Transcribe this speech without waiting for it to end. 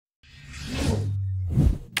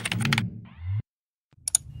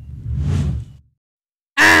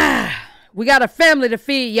We got a family to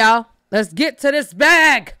feed, y'all. Let's get to this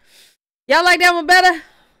bag. Y'all like that one better?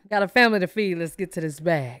 Got a family to feed. Let's get to this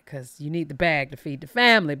bag because you need the bag to feed the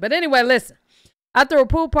family. But anyway, listen. I threw a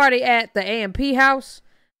pool party at the A&P house.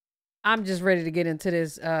 I'm just ready to get into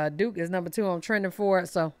this. Duke is number 2 on trending for it.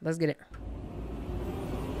 So let's get it.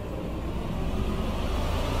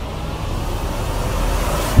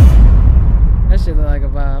 That shit look like a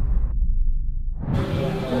vibe.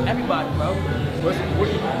 Everybody, bro.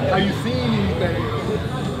 Are you seeing anything?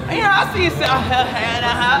 Yeah, I see it in the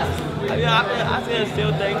house. Yeah, I see it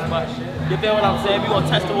still things, but you feel what I'm saying? We gonna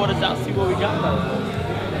test the waters out, see what we got.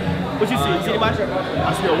 What you see? You see anybody?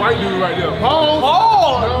 I see a white dude right there. Pause.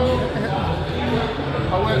 Oh! No.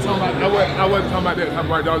 I wasn't talking about that type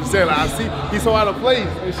right there. I was just saying, like, I see he's so out of place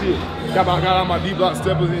and shit. Got all my D-block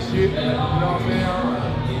steppers and shit. You know what I'm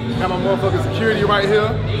saying? Got my motherfucking security right here.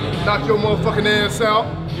 Knock your motherfucking ass out.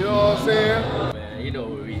 You know what I'm saying? Man, you know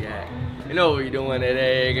where we at. You know what we doing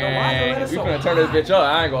today, gang. We finna turn this bitch up.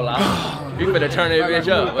 I ain't gonna lie. We finna turn this bitch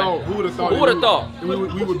up. Who would've thought? Who would've thought? We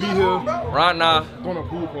would be here right now on a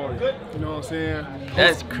pool party. You know what I'm saying?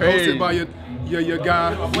 That's crazy. Hosted by your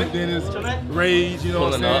guy, Dennis, Rage. You know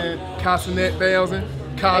what I'm saying? Castanet 1000,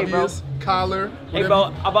 Cavias, Collar. Hey,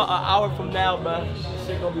 bro. About an hour from now, bro.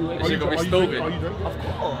 Shit gonna be wicked. Shit gonna be stupid. Are you drinking? Of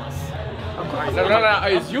course. No,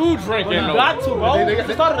 it's you drinking though. Got to, bro. It's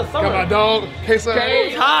the start of the summer. Got my dog, Queso.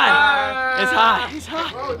 It's hot. It's hot. It's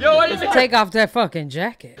hot. Yo, what you Take off that fucking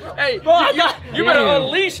jacket. Hey, bro, you better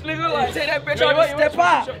unleash, nigga. Like, take that bitch off. Step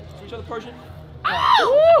out. Show the person.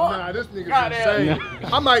 Nah, this nigga's insane.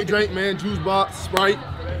 I might drink, man. Juice box, Sprite.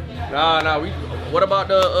 Nah. What about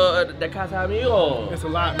the Casamigo? It's a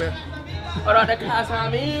lot, man. What about the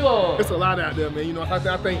Casamigo? It's a lot out there, man. You know, I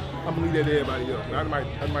think I'm gonna leave that to everybody else. I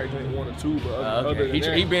might drink 1 or 2, but other than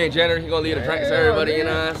that, he being generous. He gonna leave the drinks to everybody. You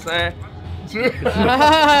know what I'm saying?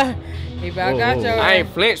 He about got your I ain't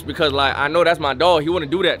flinched because like I know that's my dog. He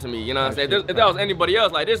wouldn't do that to me. You know what I'm saying? If that was anybody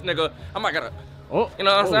else, like this nigga, I might gotta. Oh, you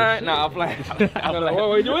know what I'm saying? Nah, I'm flash. We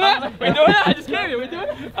doing that? We doing that? I just came here. We doing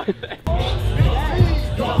it?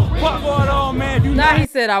 What's going on, man? Nah, he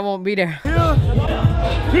said I won't be there.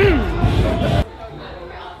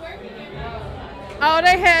 Oh,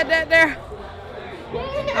 they had that there.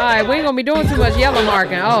 All right, we ain't gonna be doing too much yellow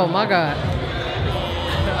marking. Oh my God.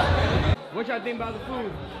 What y'all think about the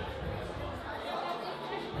food?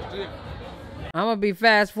 I'm gonna be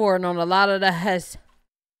fast forwarding on a lot of the hess.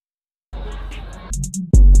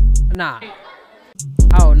 Nah.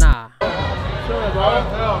 Oh nah.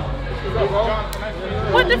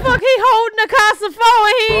 What the fuck he holding the Casa for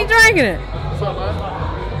and he ain't drinking it? What's up, man?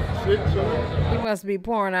 He must be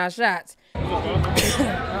pouring out shots. Damn,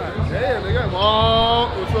 nigga.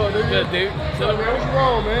 What's up, nigga? Yeah, dude. So, man, what's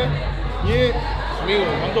wrong, man? Yeah. Smigo.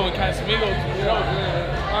 I'm doing Casamigo.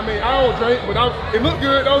 I mean, I don't drink, but it look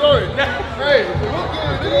good, don't know it. Hey, it look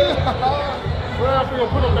good, nigga. Well, I'm gonna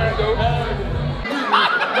put them back, though.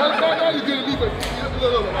 Now you good to me, but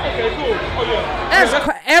okay, cool. Oh,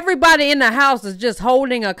 yeah. Everybody in the house is just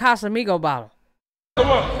holding a Casamigo bottle. That's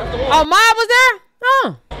the one. Oh, Mom was there?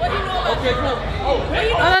 Huh. Okay, cool. Oh,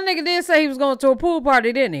 That nigga did say he was going to a pool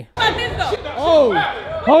party, didn't he? Oh,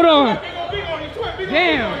 hold on.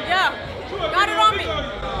 Damn. Yeah, got it on me.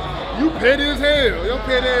 You petty as hell. Yo,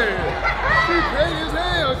 petty ass. She petty as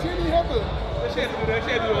hell. She didn't have to. She had to do that. She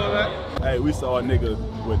had to do all that. Hey, we saw a nigga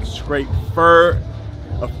with straight fur,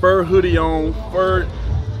 a fur hoodie on, fur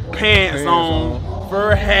pants on,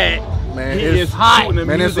 fur hat. Man, he is hot.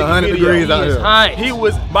 Man, it's 100 degrees out here. Hot. He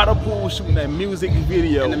was by the pool shooting that music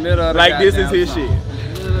video. In the middle of the like this is his song.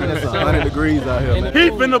 shit. It's 100 degrees out here, man. He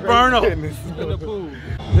finna burn up.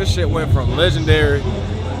 This shit went from legendary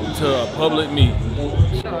to a public meeting.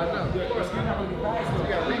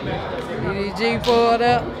 EDG pulled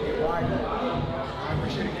up.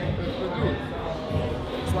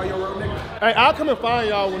 Hey, I'll come and find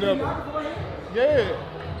y'all whenever. Yeah.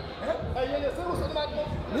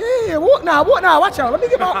 Yeah, what now? Watch out. Let me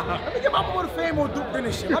get my moment of fame on Duke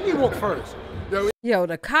finish shit. Let me walk first. Yo,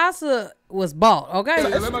 the Casa was bought, okay?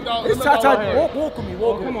 Let my dog. It's time. Walk with me.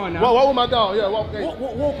 Come on now. Walk with my dog. Yeah, walk. Hey.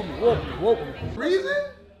 Walk with me. Reason?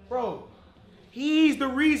 Bro, he's the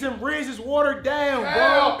reason Riz is watered down,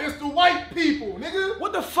 Hell, bro. it's the white people, nigga.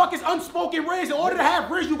 What the fuck is unspoken Riz? In order to have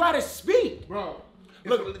Riz, you gotta speak. Bro.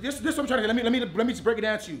 Look, this what I'm trying to get. Let me just break it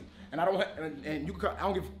down to you. And I don't and you can I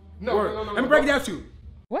don't give No, word. no, Let me break it down to you.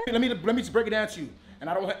 What? Let me just break it down to you. And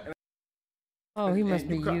I don't Oh, he must and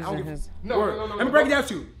be you can- I don't using give- his... No. Let me break it down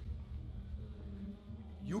to you.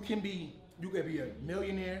 You could be a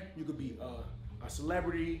millionaire, you could be a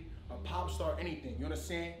celebrity, a pop star, anything. You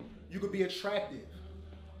understand? You could be attractive.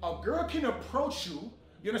 A girl can approach you,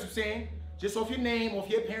 you know what I'm saying? just off your name, off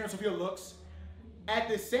your appearance, off your looks. At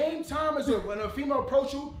the same time as when a female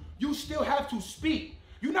approach you, you still have to speak.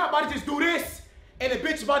 You're not about to just do this and the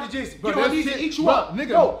bitch about to just get on these and eat you up. Nigga,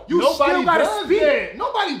 no, you still gotta speak. That.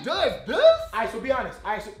 Nobody does this. Alright, so be honest.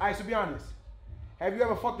 So be honest. Have you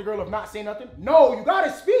ever fucked a girl of not saying nothing? No, you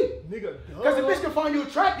gotta speak. Nigga, because the bitch can find you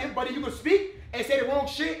attractive, but then you can speak and say the wrong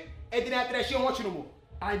shit, and then after that she don't want you no more.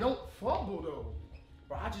 I don't fumble though.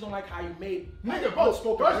 Bro, I just don't like how you made nigga, bro,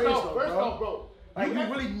 first off, bro. Like you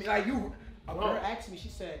really, like you, a girl asked me, she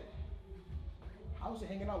said, how was it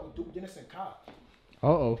hanging out with Duke, Dennis, and Cobb?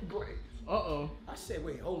 Uh-oh. I said,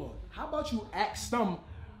 wait, hold on. How about you ask them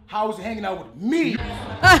how was it hanging out with me?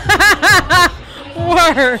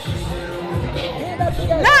 Word.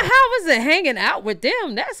 Not how was it hanging out with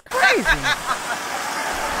them? That's crazy.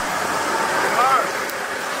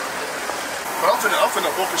 I'm finna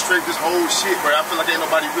orchestrate this whole shit, bro. I feel like ain't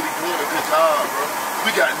nobody really doing a good job, bro.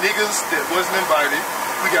 We got niggas that wasn't invited.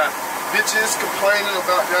 We got bitches complaining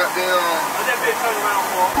about goddamn. Let that bitch turn around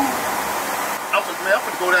for. I'm finna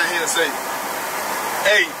go down here and say,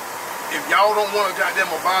 hey, if y'all don't want to goddamn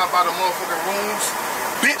abide by the motherfucking rules,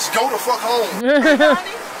 bitch, go the fuck home.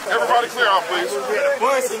 Everybody clear out, please.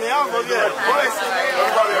 Boys in there, bro. Yeah, boys in there.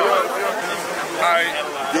 Everybody out. All right,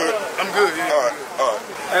 good. I'm good. Yeah. All right.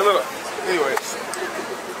 Hey, look. Anyways,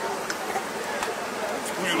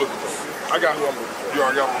 who you looking for? I got who I'm looking for. You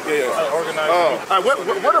already got one? Yeah. Organized. All right,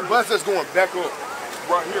 what a bus that's going back up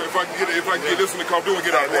right here? If I can get this one to come through and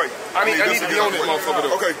get out of the way. I need to be on this motherfucker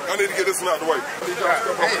though. Okay, I need to get this one out of the way.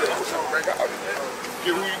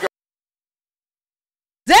 Get who you got.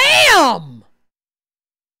 Damn!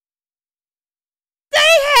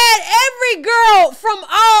 They had every girl from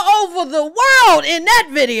all over the world in that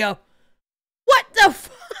video. What the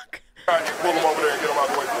fuck? All right, pull them over there and get them out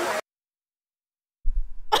of the way, please.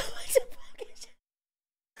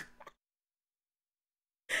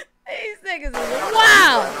 These niggas is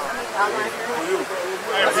wild.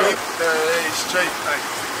 Hey, straight.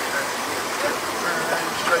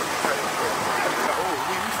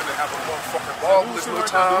 We finna have a motherfucking ball this little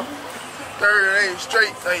time. Third ain't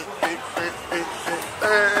straight.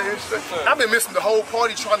 I've been missing the whole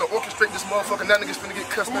party trying to orchestrate this motherfucker. That nigga's finna get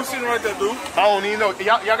cussed. Who's sitting right there, dude? I don't even know.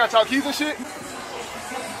 Y'all got y'all keys and shit?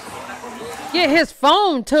 Yeah, his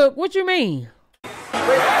phone took. What you mean?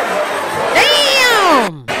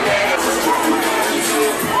 Damn!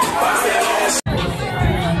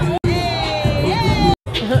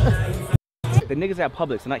 The niggas at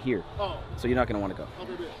Publix, not here. So you're not gonna want to go.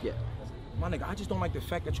 Yeah. My nigga, I just don't like the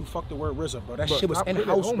fact that you fucked the word RZA, bro. That shit was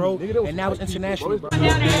in-house, bro, and now it's international, bro.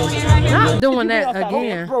 Not doing that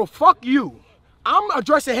again. Bro, fuck you. I'm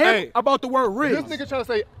addressing him about the word Riz. This nigga trying to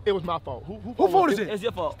say it was my fault. Who fault is it? It's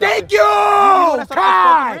your fault. Thank you!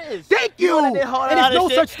 Kai! Thank you! And there's no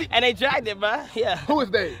such thing. And they dragged it, man. Yeah. Who is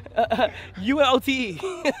they? You and OTE.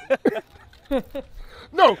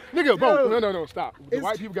 No, nigga, bro. No, stop. The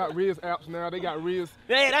white people got Riz apps now. They got Riz.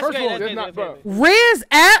 Yeah, that's First great. of all, that's not, bro. Riz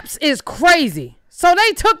apps is crazy. So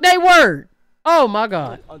they took their word. Oh my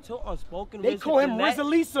God. Until unspoken, they call him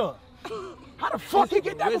Rizalisa. How the fuck he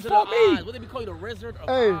get that before me? What they be calling the Wizard of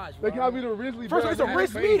Oz, they call me the Rizzly. First of all, it's a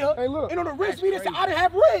Riz meter. Hey, look. And on the Riz meter, I didn't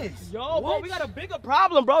have Riz. Yo, bro, we got a bigger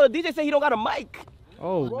problem, bro. The DJ said he don't got a mic.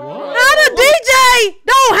 Oh, what? Now the DJ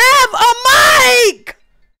don't have a mic.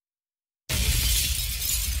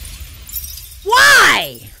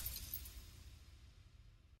 Why?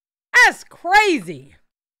 That's crazy.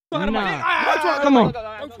 Come on.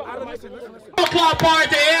 Club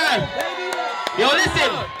party here. Yo,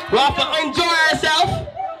 listen, we're off to enjoy ourselves.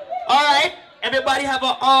 All right, everybody have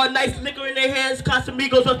a nice liquor in their hands.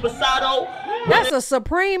 Casamigos or Pasado. That's a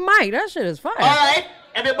Supreme mic. That shit is fire. All right,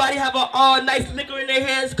 everybody have a nice liquor in their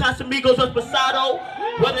hands. Casamigos or Pasado.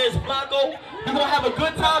 Whether it's Blanco, we're gonna have a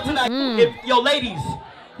good time tonight. Yo, ladies,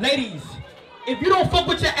 if you don't fuck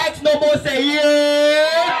with your ex no more, say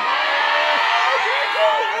yeah.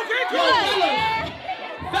 Yo,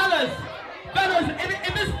 fellas,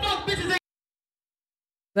 if this fuck bitches ain't.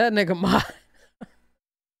 That nigga Mod.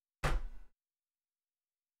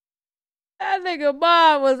 That nigga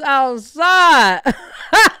Mod was outside.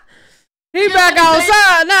 He back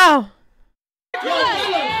outside now. Yo,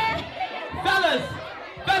 fellas,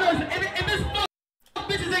 if this fuck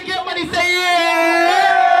bitches ain't get money, say yeah.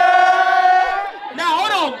 Now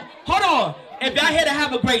hold on. If y'all here to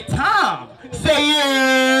have a great time, say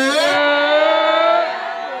yeah.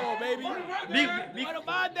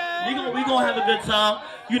 We gonna have a good time.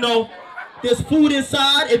 You know, there's food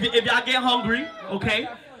inside if y'all get hungry, okay?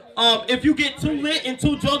 If you get too lit and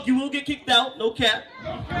too drunk, you will get kicked out. No cap.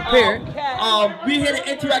 We here to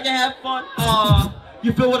interact and have fun.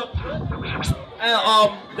 You feel what?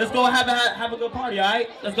 And let's go have a good party, all right?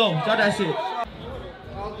 Let's go. Start that shit.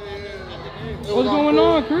 What's going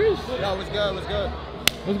on, Chris? Yo, what's good? What's good?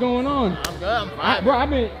 What's going on? I'm good. I'm fine.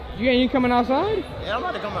 Bro, you ain't coming outside? Yeah, I'm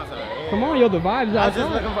about to come outside. Yeah. Come on, yo, the vibes outside.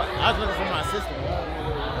 I was looking for my sister.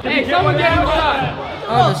 Hey, someone get outside.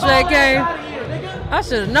 Oh, the Shay came. I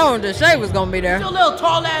should have known the Shay was gonna be there. Get your little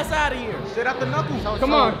tall ass out of here. Sit up the knuckles.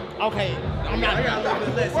 Come on. Okay, I'm not. I got a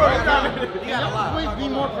little bit less. You gotta always be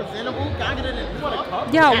more presentable. Can I get it in? You want a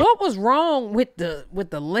cup? Yeah, what was wrong with the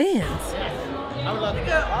lens? I would love to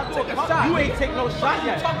Take a shot. You ain't take no shot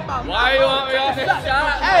yet. Why you want me off this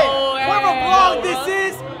shot? Hey, Oh, whatever hey. vlog this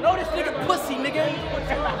is, know this nigga pussy, nigga. Hey,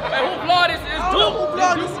 who vlog this is? I don't know who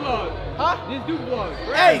vlog this vlog. Huh? This dude vlog.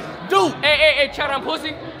 Hey, dude. Hey, chat, I'm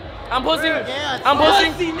pussy. I'm pussy. Yeah, I'm pussy.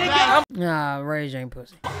 Pussy, nigga. Nah, Rage ain't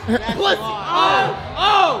pussy. Pussy. Oh.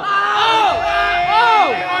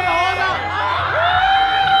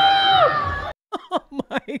 Oh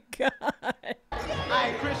my God.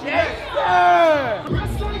 Hey, Chris, yes, sir.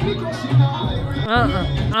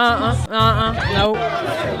 Nope.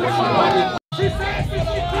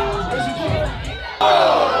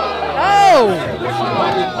 Oh!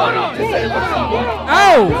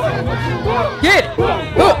 Oh! Get it!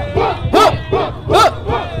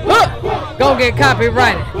 Gonna get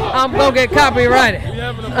copyrighted. I'm gonna get copyrighted. We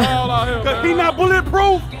having a ball out here. Cause he not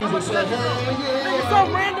bulletproof. Nigga,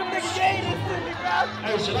 some random nigga gave this to me,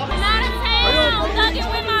 bro. Not a town, thugging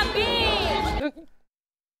with my bitch.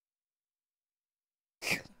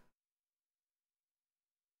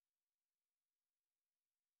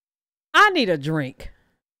 I need a drink.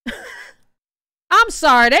 I'm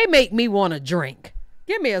sorry, they make me want a drink.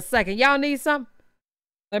 Give me a second. Y'all need something?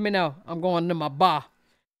 Let me know. I'm going to my bar.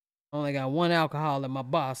 I only got one alcohol in my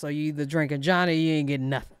bar, so you either drinking Johnny or you ain't getting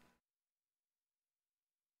nothing.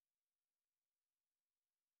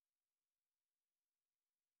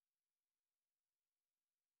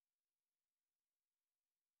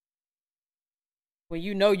 When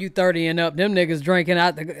you know you 30 and up, them niggas drinking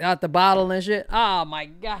out the bottle and shit. Oh my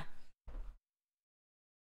God.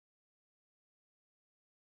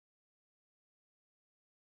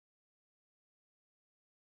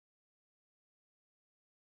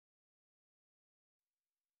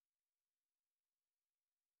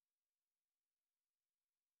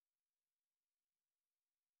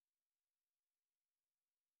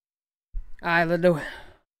 All right, let's do it.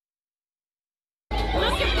 Not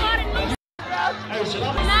a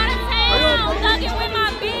town, thugging with my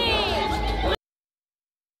bitch.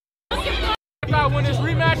 If I win this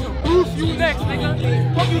rematch, Bruce, you next,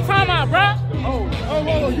 nigga. What you talking about, bro?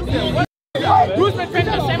 Oh, you said what? Bruce been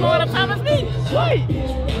training the same amount of time as me. Wait.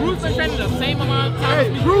 Bruce been training the same amount of time as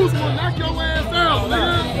me. Bruce will knock your ass out,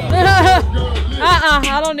 nigga.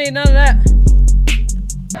 I don't need none of that.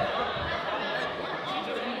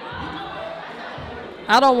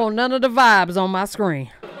 I don't want none of the vibes on my screen.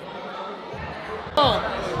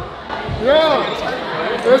 Yeah.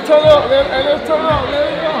 Let's turn up. Let's turn up.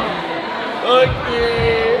 Let's go.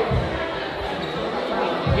 Okay.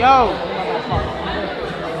 Yo.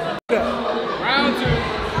 Round two.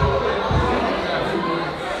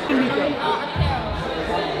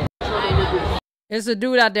 It's a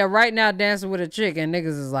dude out there right now dancing with a chick, and niggas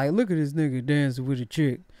is like, look at this nigga dancing with a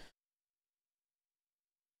chick.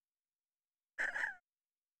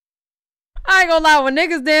 I ain't gonna lie, when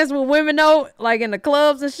niggas dance with women though, like in the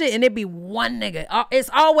clubs and shit, and it be one nigga. It's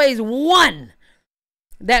always one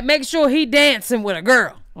that makes sure he dancing with a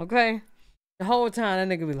girl, okay? The whole time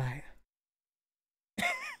that nigga be like,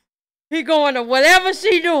 he going to whatever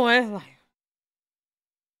she doing. Like,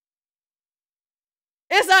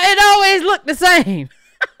 it always look the same.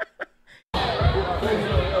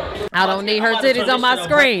 I don't need her titties on my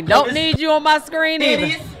screen. Don't need you on my screen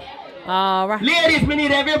either. All right. Ladies, we need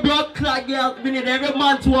every blood clot girl. We need every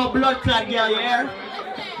man to a blood clot girl, yeah?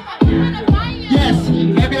 Yes,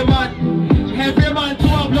 every man to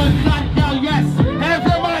a blood clot girl, yes.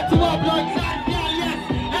 Every man to a blood clot girl, yes.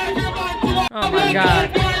 Every man to a Oh my God.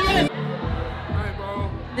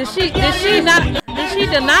 Did she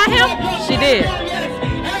deny him? She did.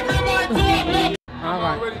 All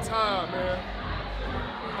right. I'm already tired, man.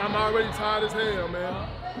 I'm already tired as hell, man.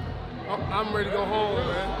 I'm ready to go home,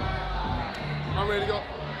 man. I'm ready to go.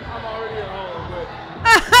 I'm already at home, but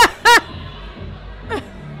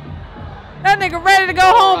That nigga ready to go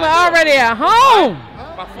home and already at home.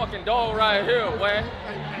 My fucking dog right here, boy.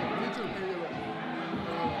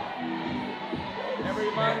 Every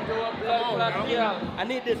man do a blood clot, yeah. I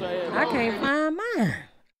need this right here. I can't find mine.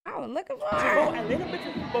 Oh was looking for Bro, her. Atlanta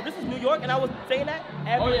bitches. Bro, this is New York, and I was saying that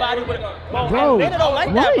everybody would. Bro, Bro, Atlanta don't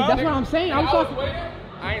like that, bro. That's what I'm saying. I'm talking.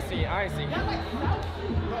 I ain't see.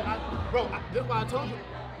 Bro, that's why I told you,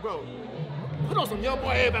 bro. Put on some young boy,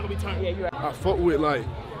 everybody gonna be turning. Yeah, you right. I fuck with like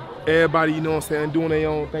everybody, you know what I'm saying, doing their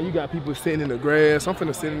own thing. You got people sitting in the grass. I'm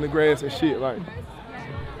finna sit in the grass and shit, like.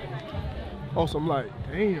 On some like,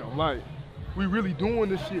 damn, like, we really doing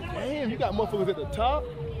this shit. Damn, you got motherfuckers at the top.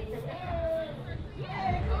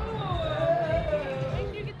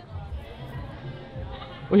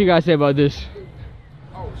 What you guys say about this?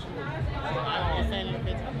 Oh shit.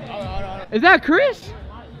 Is that Chris?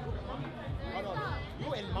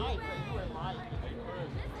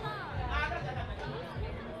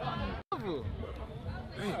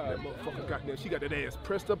 Damn, that motherfucker got there. She got that ass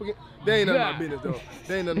pressed up again. That ain't none of my business though.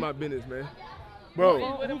 That ain't none of my business, man. Bro.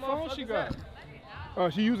 What phone she got?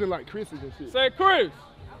 She using like Chris's and shit. Say Chris.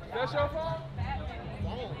 That's your phone?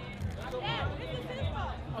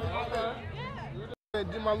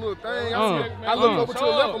 Did my little thing. I look over to the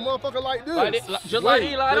left, a motherfucker like this. Just like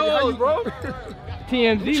Eli Rose, bro.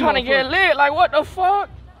 TMZ. Trying to get lit, like what the fuck?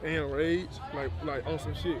 And rage, like on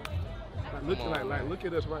some shit. Like look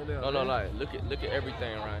at us right now. No, like look at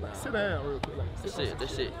everything right now. Sit down real quick. Like, This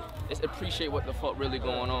shit. Let's appreciate what the fuck really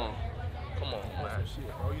going on. Come on, man. Shit,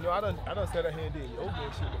 bro. You know, I done sat out here and did yoga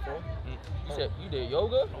and shit before. You said you did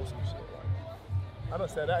yoga? On some shit, like. I done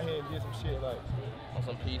sat out here and did some shit, like. On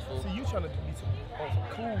some peaceful. See, you trying to be on some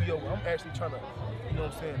cool yoga. I'm actually trying to, you know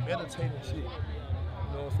what I'm saying, meditate and shit. You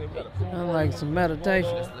know what I'm saying? We got a pool. I like some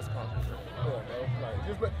meditation. Let's concentrate.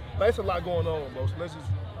 Yeah, bro. Like, it's a lot going on, bro. So let's just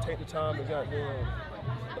take the time to goddamn,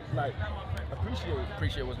 like,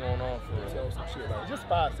 Appreciate what's going on for tell some shit, like, just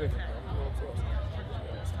 5 seconds, bro. You know what I'm saying?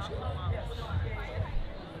 Some shit like that.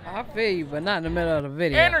 I feel you, but not in the middle of the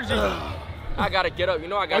video. Energy. I gotta get up. You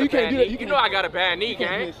know I got a bad knee. You know I got a bad knee,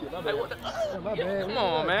 gang. Like, what the? Come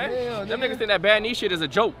on, man. Them niggas think that bad knee shit is a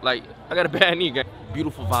joke. Like, I got a bad knee, gang.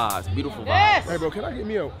 Beautiful vibes. Beautiful vibes. Hey, bro, can I get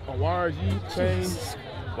me a YRG chain?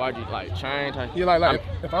 YG, like, chain type? Yeah, like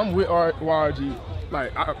if I'm with YRG,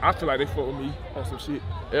 like, I feel like they fuck with me on some shit.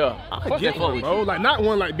 Yeah. I get one, bro. Like, not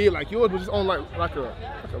one like big like yours, but just on like a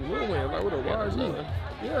little one, like with a YRG.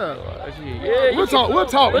 Yeah. Yeah. We'll talk. We'll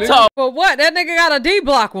talk. But what? That nigga got a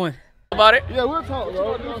D-block one. About it? Yeah, we'll talk,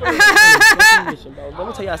 bro. Let me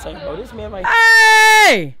tell y'all something, bro. This man right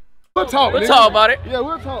Hey! We'll talk. We'll talk about it. Yeah,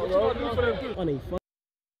 we'll talk, bro. on a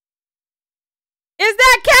Is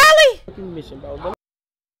that Cali? fucking mission, bro.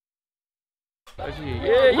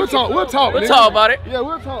 Yeah. We'll talk. We'll talk. We'll talk about it. Yeah,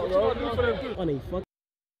 we'll talk, bro. On a fucking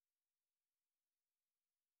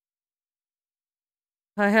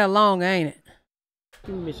Her hair long, ain't it?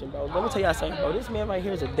 mission, bro. Let me tell y'all something, bro. This man right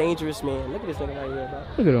here is a dangerous man. Look at this nigga right here, bro.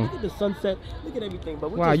 Look at him. Look at the sunset. Look at everything, bro.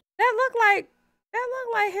 Wow. That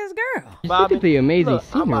look like his girl. Look at the amazing Look,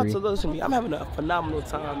 I'm about scenery. to listen to me. I'm having a phenomenal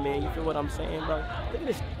time, man. You feel what I'm saying, bro? Look at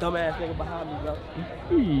this dumbass nigga behind me, bro.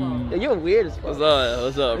 Yeah, you're weird as fuck.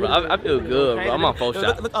 What's up, bro? I feel good, bro. I'm on 4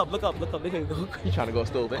 shots. Look up. This nigga go. He trying to go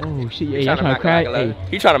stupid. Oh shit, yeah, y'all trying to crack. Hey.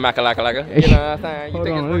 He trying to mack a like a. You know what I'm saying? Hold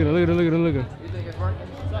on, look at him. You think it's right?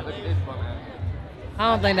 Look at this bum ass. I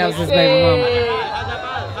don't think that was his baby mama.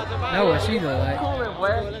 That's what she look like.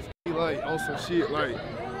 Like on some shit, like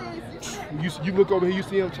you look over here, you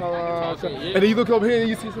see him, and then you look over here and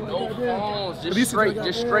you see some. No phones, just And straight, then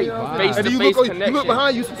face-to-face connection. You look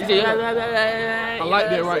behind you, see some. I like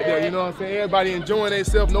that right there. You know what I'm saying? Everybody enjoying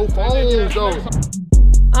themselves, no phones though.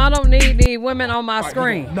 I don't need these women on my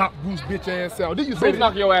screen. Knock Bruce bitch ass out. Did you say Bruce that?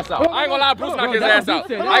 knock your ass out. I ain't gonna lie, Bruce knock his ass out.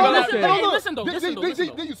 I ain't gonna lie. Hey, listen though. Did you say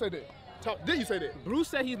that? Did you say that? Bruce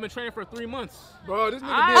said he's been training for 3 months. Bro, this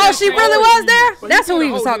nigga Oh, she really was there? That's who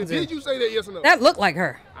he was talking to. Did you say that, yes or no? That looked like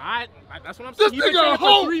her. That's what I'm saying. He's been training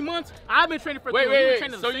for 3 months. I've been training for 3 months.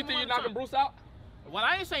 Wait. So you think you're knocking Bruce out? Well,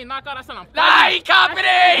 I ain't saying knock out. I said I'm Nah, he copied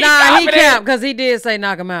it. Nah, he capped because he did say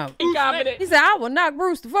knock him out. He copied it. He said, I will knock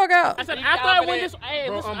Bruce the fuck out. I said after I win this,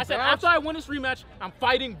 after I win this rematch, I'm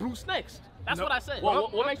fighting Bruce next. That's what I said.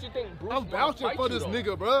 What makes you think Bruce? I'm vouching for this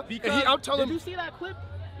nigga, bro. Because I'm telling did you see that clip?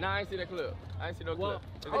 Nah, I ain't see that clip. I ain't see no clip.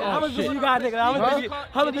 How much bitch you got, nigga? How much bitch you got,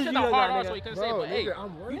 nigga? Bro, nigga,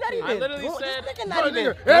 I'm You not even. I literally this said. nigga not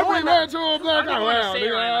even. every man to a block I don't around, wanna say it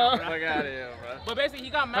right now, nigga. Fuck out of here, bro. But basically, he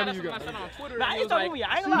got mad at something I said on Twitter. Nah, He I was ain't like, talking me.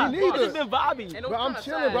 I ain't lying. Me Bro, neither. it's been vibing. But I'm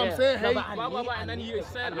chilling, bro. I'm saying, hey. blah, blah, blah, and then he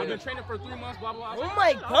said, I've been training for 3 months, blah, blah, blah. Oh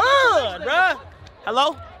my god, bro.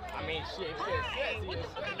 Hello? I mean, shit.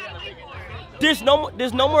 There's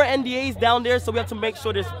no more NDAs down there, so we have to make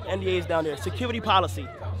sure there's NDAs down there. Security policy.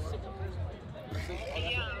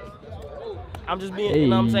 I'm just being, you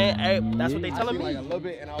know what I'm saying? Hey, that's what they telling me. Like a little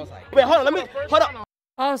bit, and I was like, Wait, hold on.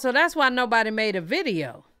 Oh, Oh, so that's why nobody made a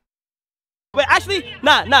video. Wait, actually,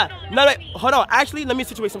 nah, wait, hold on. Actually, let me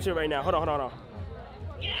situate some shit right now. Hold on. All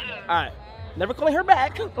right, never calling her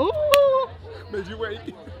back. Ooh, Made you wait.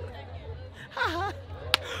 Made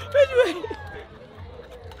you wait.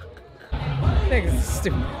 Niggas is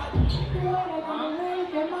stupid.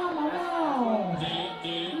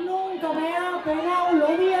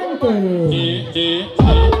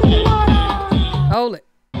 Hold it.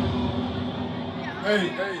 Hey,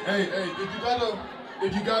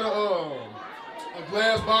 if you got a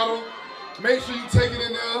glass bottle, make sure you take it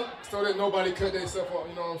in there so that nobody cut themselves off,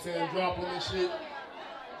 you know what I'm saying, drop them and shit.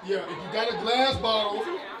 Yeah, if you got a glass bottle,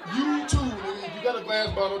 you too, nigga, if you got a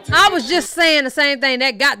glass bottle, take I was just saying the same thing.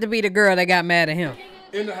 That got to be the girl that got mad at him.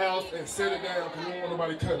 in the house and set it down because you don't want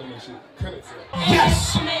nobody cutting that shit. Cut it.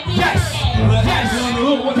 Yes!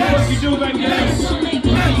 What the fuck you do, baby?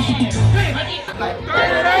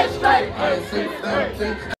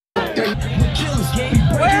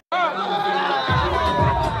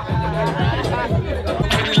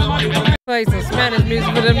 Play some Spanish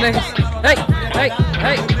music for them niggas. Hey.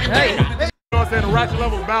 You know what I'm saying? The ratchet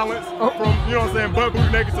level of balance from, you know what I'm saying, butt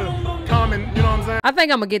boot naked to common, you know what I'm saying? I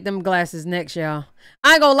think I'm gonna get them glasses next, y'all.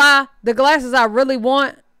 I ain't gonna lie. The glasses I really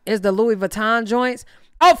want is the Louis Vuitton joints.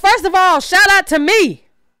 Oh, first of all, shout out to me.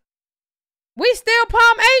 We still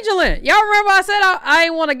Palm Angeling. Y'all remember I said I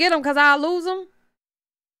ain't want to get them because I'll lose them?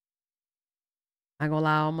 I ain't gonna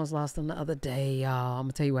lie. I almost lost them the other day, y'all. I'm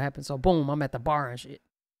gonna tell you what happened. So, boom, I'm at the bar and shit.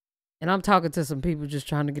 And I'm talking to some people just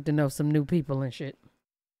trying to get to know some new people and shit.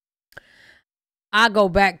 I go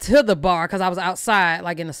back to the bar because I was outside,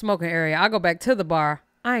 like in the smoking area. I go back to the bar.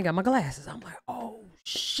 I ain't got my glasses. I'm like, oh,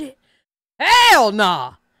 shit. Hell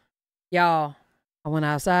nah. Y'all, I went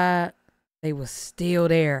outside. They was still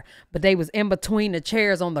there, but they was in between the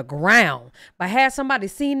chairs on the ground. But had somebody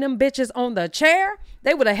seen them bitches on the chair,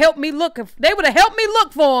 they would have helped me look. They would have helped me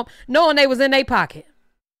look for them, knowing they was in their pocket.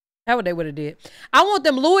 That's what they would have did. I want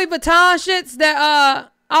them Louis Vuitton shits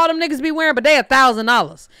that all them niggas be wearing, but they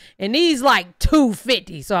 $1,000, and these like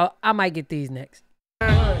 $250. So I might get these next.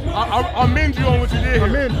 I commend you on what you did.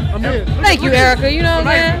 I'm in. Thank you, Erica. You know what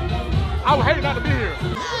I'm saying? I would hate not to be here.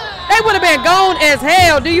 They would have been gone as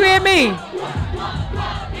hell. Do you hear me?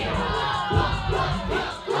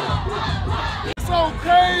 So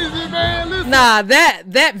crazy, man. Listen. Nah,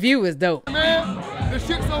 that view is dope. Man, the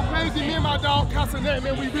shit's so crazy. Me and my dog Casanet,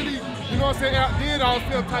 man, we really, you know what I'm saying, outdid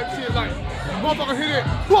ourselves type shit. Like, motherfucker hit it,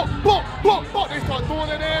 boop. They start throwing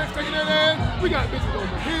that ass, taking that ass. We got bitches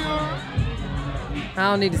over here. I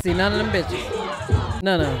don't need to see none of them bitches.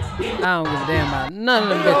 None of them. I don't give a damn about none of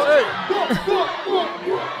them bitches.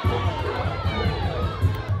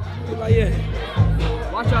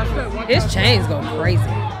 Watch out, step. His chains go crazy.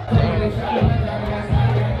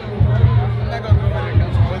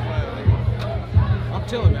 I'm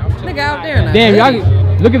chilling, man. Nigga out there now. Damn, y'all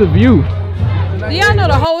look at the view. Do y'all know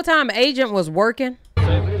the whole time Agent was working?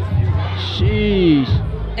 Sheesh.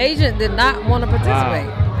 Agent did not want to participate.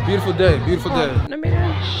 Wow. Beautiful day. Let me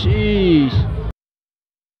know. Sheesh.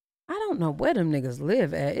 I don't know where them niggas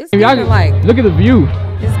live at. It's Y'all giving like, look at the view.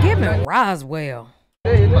 it's giving Roswell.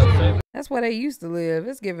 That's where they used to live.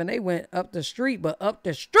 It's giving they went up the street, but up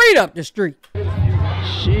the street.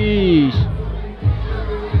 Sheesh.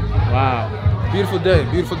 Wow. Beautiful day.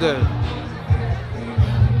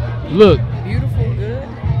 Look. Beautiful, good.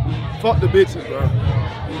 Fuck the bitches, bro.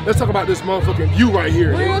 Let's talk about this motherfucking view right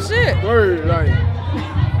here. Real shit. Word, like.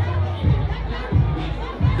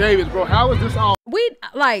 Davis, bro, how is this all? We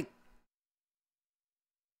like.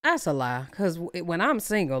 That's a lie. Cause when I'm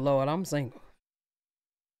single, Lord, I'm single.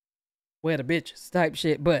 Where the bitches type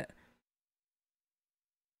shit, but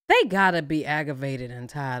they gotta be aggravated and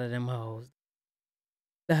tired of them hoes.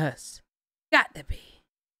 The huss. Got to be.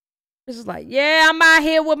 It's just like, yeah, I'm out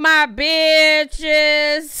here with my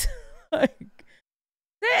bitches. Like,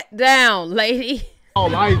 sit down, lady. All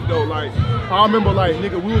life though, like I remember, like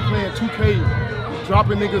nigga, we were playing 2K,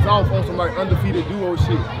 dropping niggas off on some like undefeated duo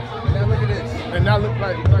shit. Now look at this. And now look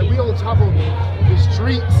like we on top of the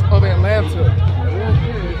streets of Atlanta.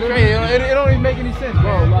 Hey, it don't even make any sense,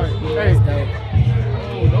 bro. Like, hey,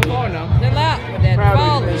 oh, don't fall now. Chill out with that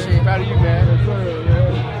fall and shit. Proud of you, man.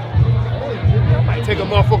 I might take a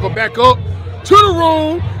motherfucker back up to the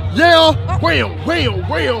room. Yeah, wham.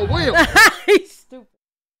 He's stupid.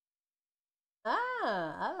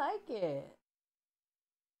 I like it.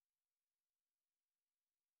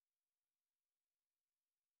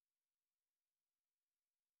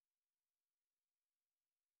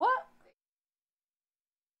 What?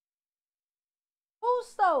 Who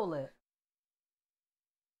stole it?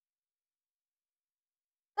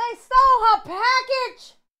 They stole her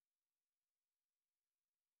package.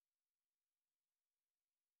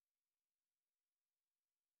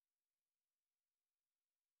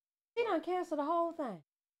 done canceled the whole thing.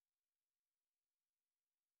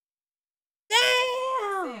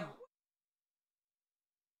 Damn.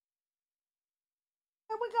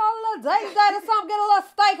 Here we go, a little date night or something, get a little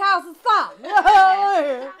steakhouse or something.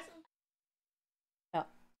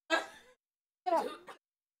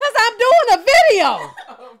 Because I'm doing a video.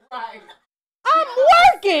 Right. I'm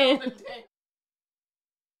working.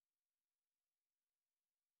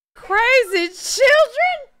 Crazy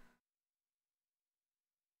children.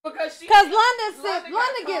 Because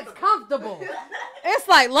London gets comfortable. It's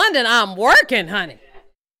like, London, I'm working, honey.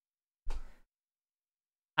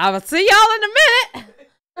 I will see y'all in a minute.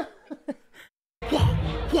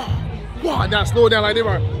 Wow, now slow it down like they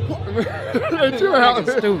were. Chill out.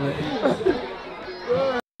 Stupid.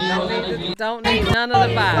 Don't need none of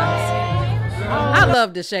the vibes. I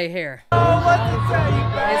love the Shay hair.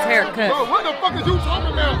 His haircut. Bro, what the fuck is you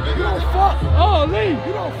talking about? You don't fuck. Oh, Lee,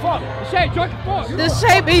 you don't fuck. The Shay drunk as fuck. The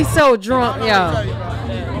Shay be so drunk, y'all. I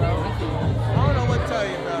don't know what to tell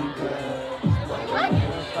you, bro.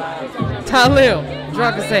 Talil,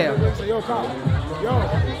 drunk as hell.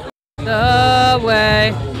 The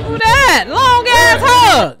way. Who that? Long ass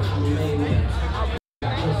hug.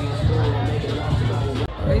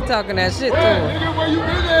 He talking that shit to him. Nigga, where you been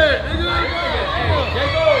at?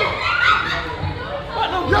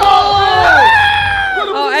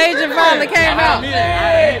 Oh, Agent finally came out. I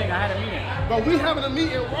had a meeting. But we having a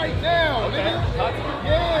meeting right now, nigga.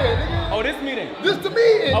 Yeah, nigga. Oh, this meeting? This the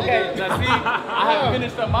meeting, Okay, nigga. now see, I haven't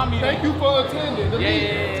finished up my meeting. Thank you for attending the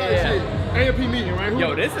meeting. Type shit. AMP meeting, right?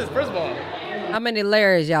 Yo, this is, first of all. How many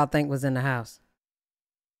Larrys y'all think was in the house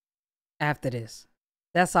after this?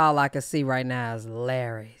 That's all I can see right now is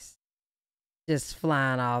Larrys. Just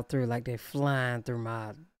flying all through like they're flying through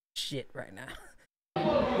my shit right now.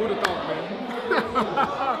 Who'd have thought, man?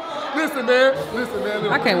 Listen, man.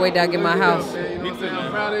 Look, I can't wait till I get my house. Man, you know what I'm saying?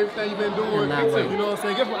 I'm proud of everything you've been doing. Not wait. You know what I'm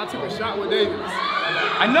saying? Guess what? I took a shot with Davis.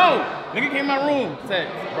 I know. Nigga came in my room, said,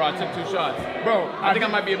 bro, I took 2 shots. Bro, I think I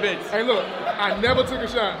might be a bitch. Hey, look, I never took a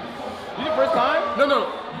shot. You the first time? No.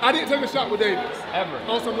 I didn't take a shot with Davis. Ever.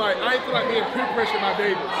 On some like, I ain't feel like being peer pressured by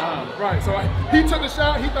Davis. Right, so he took the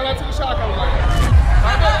shot, he thought I took a shot, I was like,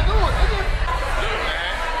 I gotta do it, nigga.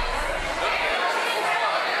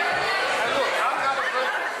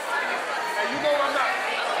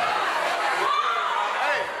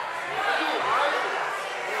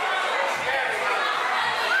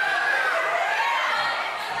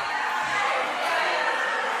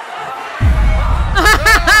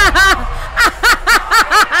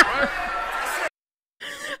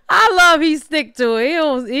 I love he stick to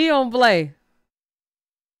it. He don't play.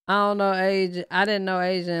 I don't know Agent. I didn't know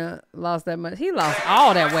Agent lost that much. He lost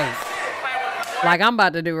all that weight. Like I'm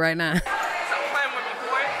about to do right now. Hey,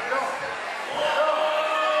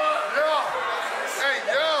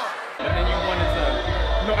 yo. And then you wanted to.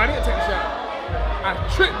 No, I didn't take a shot. I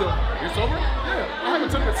tricked him. You're sober? Yeah, I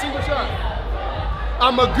haven't took a single shot.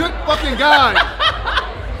 I'm a good fucking guy.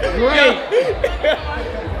 Wait.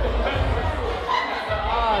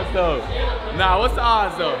 Though. Nah, what's the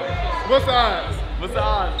odds though? What's the odds? What's the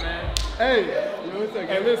odds, man? Hey,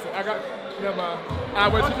 listen, I got. Never mind.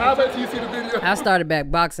 I'll wait till you see the video. I started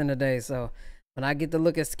back boxing today, so when I get to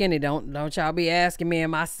look at skinny, don't y'all be asking me,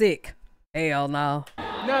 am I sick? Hell no.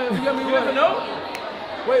 No, you never know.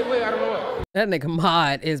 Wait, I don't know what. That nigga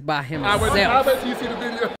Mod is by himself. I'll wait till you see the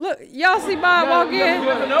video. Look, y'all see Mod walk in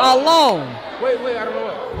alone. Wait, I don't know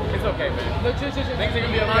what. It's okay, man. Look, things are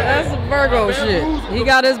gonna be alright. That's some Virgo shit. He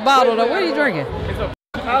got his bottle though. What are you drinking? It's okay.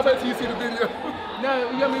 I'll wait till you see the video.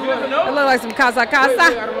 No, you never know. It look like some casa casa.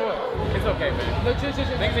 I don't know what. It's okay, man. Look, things are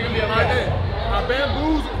gonna be alright. I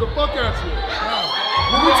bamboozled the fuck out you.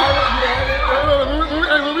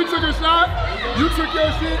 When we took a shot, you took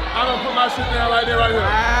your shit, I don't put my shit down like that right here.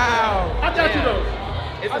 Wow. I got you though.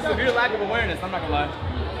 It's a severe lack of awareness, I'm not gonna lie.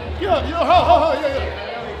 Yeah,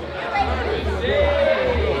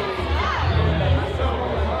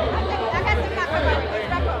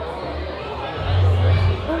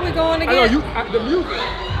 Who we going again? I know the music.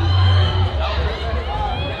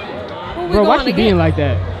 Bro, why you being like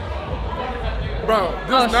that? Bro,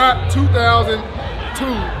 this is not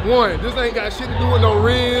 2002-1. This ain't got shit to do with no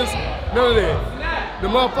Riz, none of that. The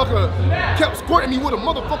motherfucker kept squirting me with a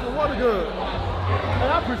motherfucking water gun.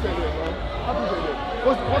 And I appreciate that, bro.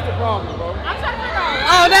 What's the problem, bro? I'm trying to figure out.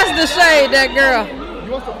 Oh, that's the shade, that girl.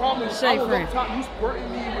 What's the problem? Shade I was friend. up top, you squirting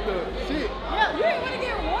me with the shit. Yeah, you ain't want to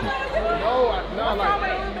get water on you? No, like,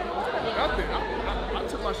 nothing. I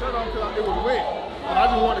took my shirt off because it was wet. But I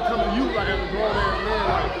just wanted to come to you like as a grown ass man,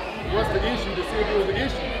 like, what's the issue to see if it was an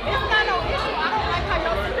issue. It's not no issue. I don't like how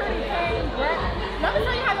your security came, Brett. Let me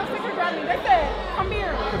tell you how your security got me. They said, come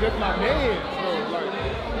here. Because that's my man.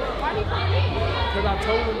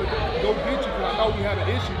 told him to go get you because I thought we had an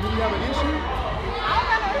issue. Do we have an issue? I don't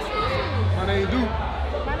got no issue. My name Duke.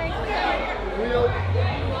 My name's Cleo. Cleo.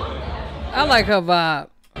 I like her vibe.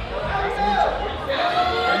 You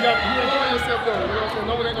enjoy yourself though. You know what I'm saying?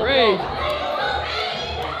 No one ain't no Great. problem.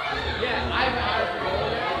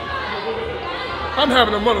 I'm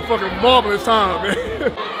having a motherfucking marvelous time, man.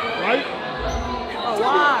 Right? Oh,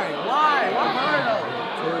 why? Why her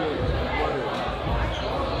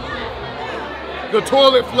though? The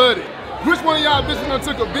toilet flooded. Which one of y'all bitches done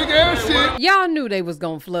took a big ass shit? Y'all knew they was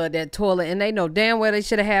gonna flood that toilet, and they know damn well they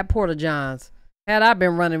should have had porta johns. Had I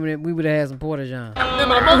been running with it, we would have had some porta johns. In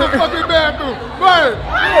my motherfucking bathroom. Right.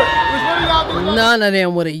 Which one of y'all bitches? None of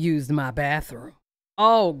them would have used my bathroom.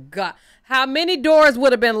 Oh God, how many doors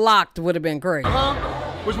would have been locked? Would have been crazy.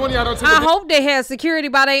 Which one of y'all don't take I hope they had security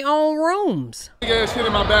by their own rooms. big ass shit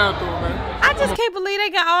in my bathroom, man? I just can't believe they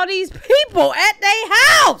got all these people at their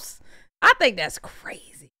house. I think that's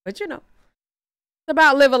crazy. But you know, it's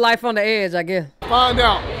about living life on the edge, I guess. Find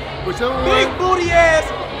out. Whichever one. Big booty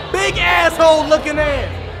ass, big asshole looking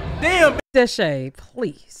ass. Damn. That shade,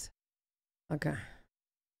 please. Okay.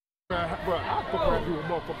 Bro, I fuck around do a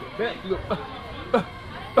motherfucking backflip.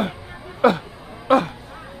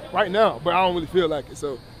 Right now, but I don't really feel like it,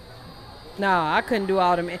 so. No, I couldn't do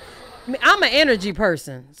all them. I'm an energy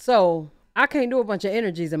person, so I can't do a bunch of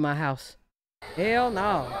energies in my house. Hell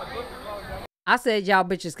no. I said y'all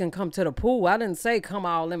bitches can come to the pool. I didn't say come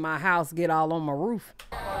all in my house, get all on my roof.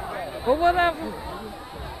 But whatever.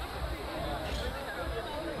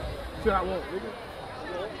 Shit, I won't, nigga.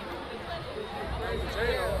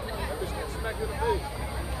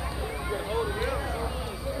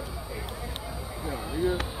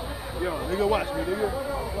 Yo, nigga, watch me, nigga.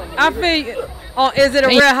 I feel you. Oh, is it a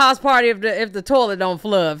real house party if the toilet don't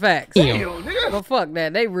flood? Facts. Yo, nigga. Well, fuck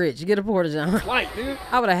that. They rich. Get a porta john. Like, nigga.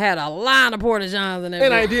 I would have had a line of porta johns in there.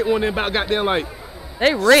 And I did one in about goddamn like.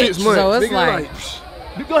 They rich, 6 months. so it's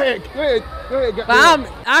Nigga, go ahead.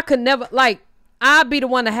 But I could never, like, I'd be the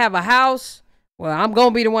one to have a house. Well, I'm gonna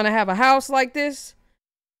be the one to have a house like this,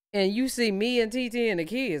 and you see me and TT and the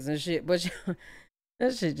kids and shit. But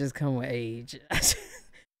that shit just come with age.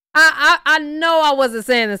 I know I wasn't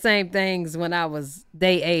saying the same things when I was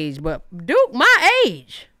they age, but Duke my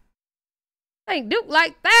age. Ain't Duke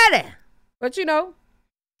like 30. But you know,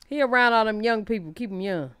 he around all them young people, keep him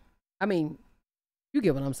young. I mean, you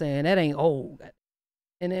get what I'm saying. That ain't old.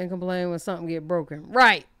 And then complain when something get broken.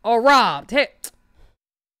 Right. Or robbed.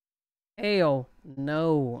 Hell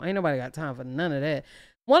no. Ain't nobody got time for none of that.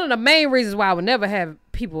 One of the main reasons why I would never have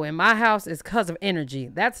people in my house is because of energy.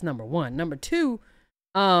 That's number one. Number two,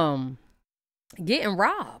 getting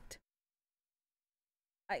robbed.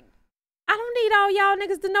 Like, I don't need all y'all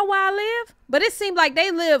niggas to know where I live, but it seemed like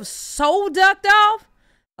they live so ducked off.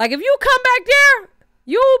 Like, if you come back there,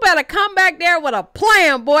 you better come back there with a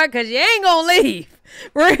plan, boy, because you ain't gonna leave.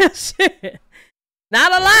 Real shit.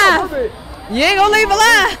 Not alive. You ain't gonna leave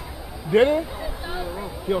alive. Did he?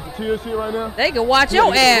 He on some chill shit right now? They can watch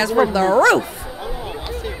your ass from the roof.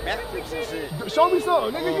 Show me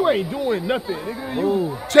something, nigga. You ain't doing nothing, nigga.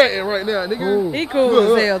 You chatting right now, nigga. He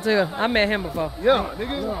cool as hell, too. I met him before. Yeah,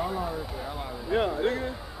 nigga. Yeah,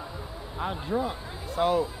 nigga. I'm drunk.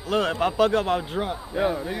 So, look, if I fuck up, I'm drunk.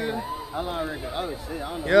 Yeah, nigga. How long record? Oh, shit, I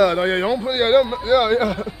don't know. Yeah, no, yeah, you don't put,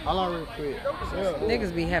 yeah. How long real quick? Yeah.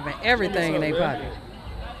 Niggas be having everything in their pocket.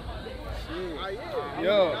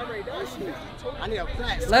 Yeah. I need a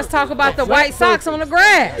flat. Let's talk about the white socks on the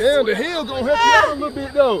grass. Yeah, the hill gonna help you out a little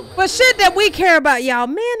bit, though. But shit that we care about, y'all,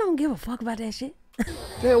 men don't give a fuck about that shit.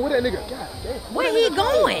 Damn, where that nigga? God damn. Where he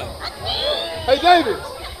going? Hey, Davis.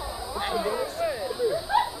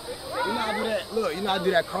 You know how to do that? Look, you know how to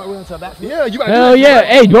do that cartwheel into a backflip? Yeah, you better Hell yeah.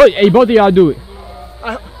 Hey, both of y'all do it.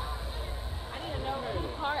 I need to know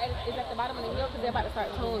whose car is at the bottom of the hill because they're about to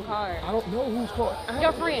start towing cars. I don't know whose car.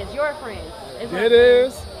 Your friends. It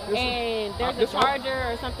is. And there's a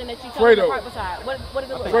charger or something that you told them to park beside. What does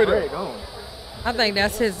it look like? Fredo. I think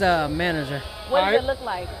that's his manager. What does it look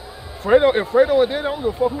like? Fredo, if Fredo is there, I don't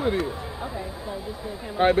give a fuck who it is. Okay, so just the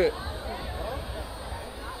camera. All right, bet.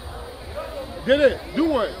 Get it. Do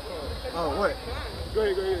one. Oh, what? Go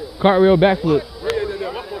ahead. Cartwheel backflip.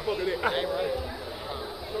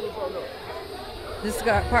 This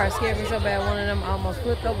part scared me so bad, one of them almost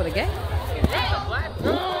flipped over the gate.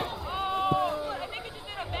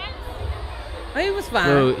 Oh, he was fine.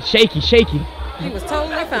 Oh, shaky. He was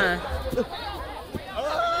totally fine.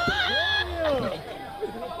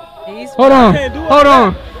 He's Hold on.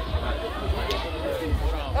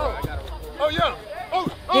 Oh, yeah.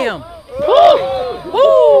 Him.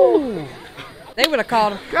 Woo! They would have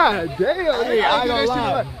called him. God damn. Hey, I ain't gonna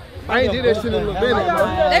lie. I ain't did that shit in a little minute,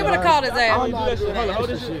 bro. They would have called his ass. Hold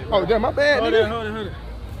this shit. Oh, damn, my bad, nigga. Hold it.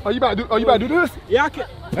 Oh, you about to do this? Yeah, I can.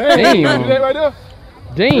 Hey, Damn. you do that right there?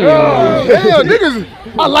 Damn. Damn, niggas.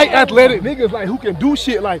 I like athletic niggas, like, who can do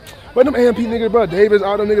shit, like, but them AMP niggas, bro, Davis,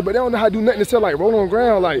 all them niggas, but they don't know how to do nothing except, like, roll on the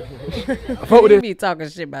ground, like, I fuck with You it. be talking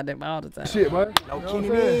shit about them all the time. Shit, bro. No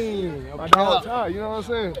kidding. My dog tired, you know what I'm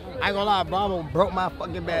saying? I ain't gonna lie, Bravo broke my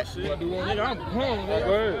fucking back. Nigga, I'm home.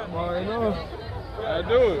 Boy, you know. I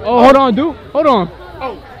do it. Oh, hold on, dude. Hold on.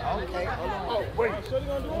 Oh, okay, hold on. Oh, wait.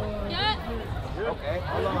 Yeah. Okay,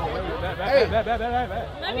 hold on. Wait. Back.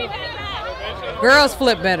 Let me back. Girls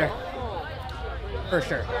flip better. For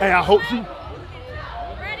sure. Hey, I hope she.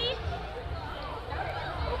 Ready?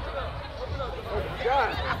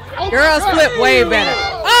 Girls flip way better.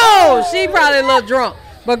 Oh, she probably a little drunk.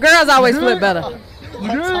 But girls always flip better.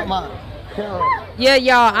 You good? Yeah,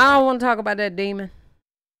 y'all, I don't want to talk about that demon.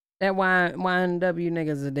 That YNW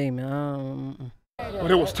nigga's a demon.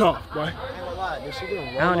 But it was tough, boy. I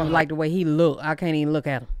don't even like the way he look. I can't even look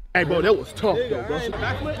at him. Hey, bro, that was tough, though, bro.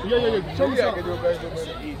 Yeah. Show me something.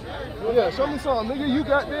 Yeah, show me something, nigga. You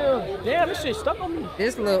got there. Damn, this shit stuck on me.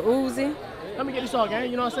 This little Uzi. Let me get this all,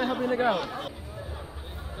 gang. You know what I'm saying? Help me nigga out.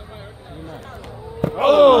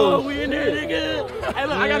 Oh, we in there, nigga. Hey,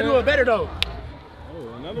 look, I gotta do it better, though.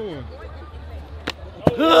 Oh, another one.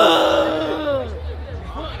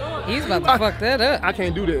 He's about to fuck that up. I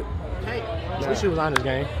can't do that. Hey, this shit was on this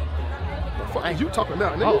game. What the fuck is you talking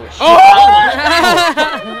about, nigga? Oh, shit.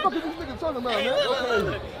 What the fuck is this nigga talking about,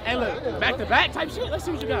 man? Hey, look, back to back type shit. Let's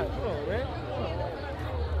see what you got. Hold on, man.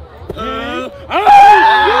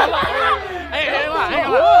 Hey, I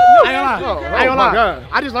ain't gonna lie.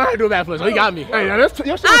 I just learned how to do a backflip, so he got me. Hey, that's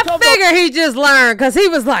your shit. I figured he just learned because he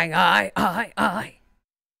was like, I.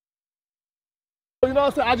 You know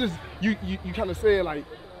what I'm saying? You kind of said like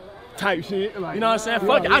type shit. Like, You know what I'm saying?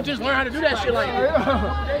 Fuck it. I just learned how to do that shit like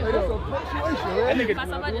that's a punctuation,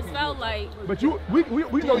 man. I just felt like. But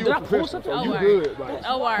we know you're a professional, so you good. Like,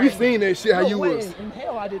 Oh, worry. we seen that shit how you was. in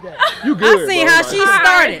hell I did that. You good. I seen bro. how Like, she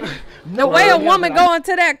started. The way a woman going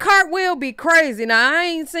to that cartwheel be crazy. Now I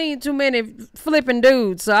ain't seen too many flipping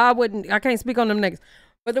dudes, so I can't speak on them niggas.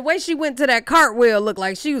 But the way she went to that cartwheel looked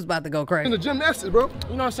like she was about to go in crazy. the gymnastics, bro. You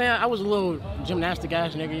know what I'm saying? I was a little gymnastic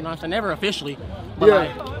ass nigga, you know what I'm saying? Never officially, but Yeah.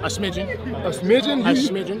 like a smidgen. A smidgen? A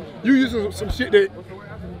smidgen. You using some shit that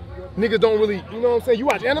niggas don't really, you know what I'm saying? You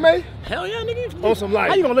watch anime? Hell yeah, nigga. On some like.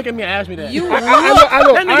 How you gonna look at me and ask me that? You I know.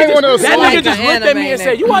 That I ain't want to that assume. nigga just looked at me and anime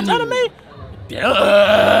said, "You watch anime?"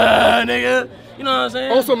 Yeah, nigga. You know what I'm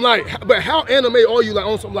saying? On some like, but how anime are you? Like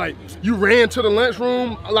on some like, you ran to the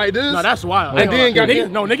lunchroom like this? No, that's wild. And then got niggas,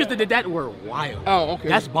 no niggas that did that were wild. Oh, okay.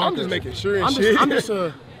 That's bonkers. I'm just making sure and I'm shit.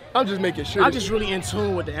 I'm just making sure. I'm just really in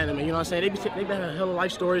tune with the anime. You know what I'm saying? They been having hella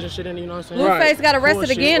life stories and shit in it. You know what I'm saying? Blueface got arrested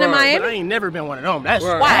Bullshit. again in But I Miami. ain't never been one of them. That's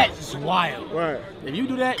Right. that's wild. Right. If you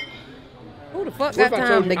do that, Who the fuck What got if I time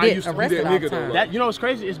told to you I get used to be arrested that all the nigga, though? time? that you know what's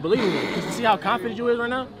crazy? It's believable. Because you see how confident you is right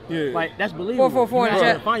now? Yeah. Like that's believable. 444 in you the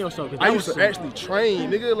have chat. to find yourself. 'cause I that used was to actually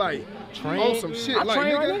train, nigga, like on some shit. I like,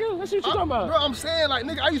 train right, nigga. Let's see what you talking about. Bro, I'm saying like,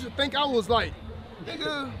 nigga, I used to think I was like,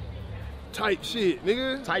 nigga, type shit,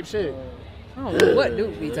 nigga. Type shit. I don't know what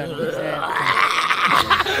dude be talking about.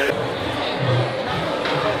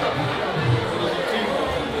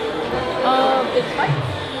 It's fight.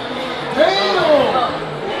 Damn!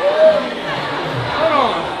 Hold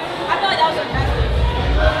on. I feel like that was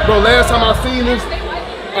a Bro, last time I seen this,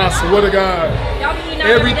 I swear to God, Y'all be united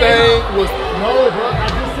everything was, no, bro, I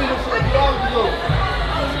just seen this shit 2 hours ago.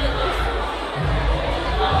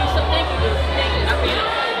 So thank you. I mean,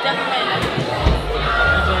 definitely.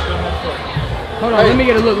 Hold on, let me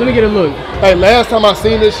get a look. Hey, last time I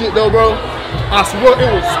seen this shit though, bro, I swear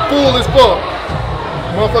it was full as fuck.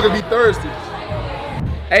 Motherfucker be thirsty.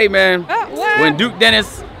 Hey man, when Duke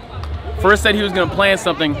Dennis first said he was gonna plan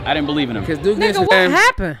something, I didn't believe in him. Cause Duke Dennis Nigga, what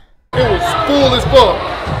happened? It was full as fuck.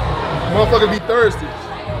 Motherfucker be thirsty.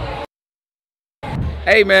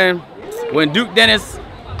 Hey man, when Duke Dennis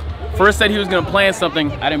first said he was gonna plan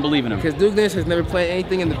something, I didn't believe in him. Cause Duke Dennis has never played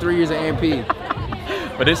anything in the 3 years of AMP.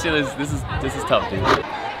 But this shit is this is tough, dude.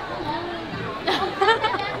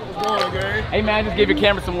 Hey man, I just gave your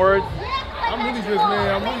camera some words. I'm really just,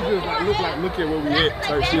 man, look at where we at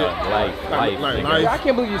type shit. Life. I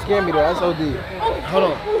can't believe you scared me though. That's OD. Hold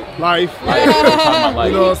on. Life. You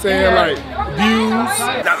know what I'm saying? Like, views.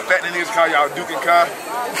 Not the fact that niggas call y'all Duke and Kai.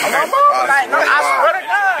 Like, no, I swear to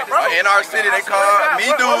God, bro. In our city, they call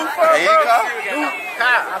me Duke and he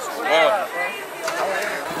Kai. I swear to God, bro.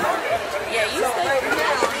 Yeah, you said.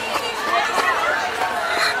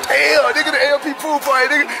 Hell, nigga, the ALP pool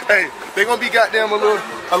party, nigga. Hey, they gonna be goddamn a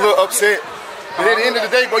little upset. But at the end of the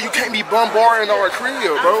day, bro, you can't be bombarding our crib,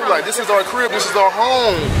 bro. Like, this is our crib, this is our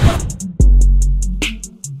home.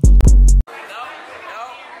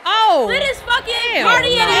 Oh! Let us fucking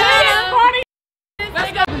party in Atlanta. Party.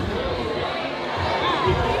 Let's go.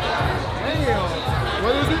 Damn.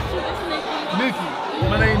 What is it? Nikki.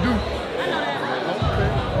 My name Duke. Okay.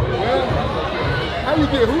 Well, how you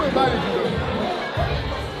get? Who invited you though?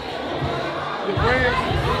 Your friend?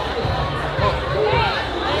 Oh.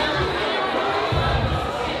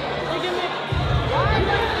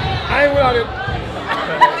 I ain't without it.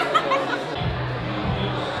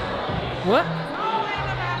 What?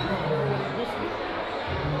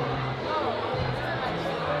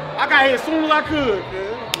 I got here as soon as I could,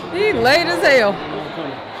 man. He late as hell.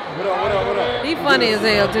 What up, what up, what up? He funny as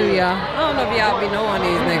hell too, y'all. I don't know if y'all be knowing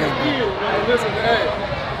these niggas. Hey, listen, hey.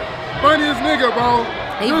 Funniest nigga, bro.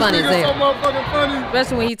 He this funny as nigga hell. so motherfucking funny.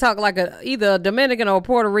 Especially when he talk like either a Dominican or a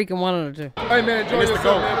Puerto Rican, one of the two. Hey man, enjoy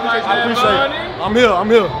yourself, man. I appreciate it. I'm here,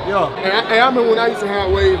 yeah. Hey, I remember when I used to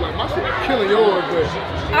have waves, like my shit was killing yours, but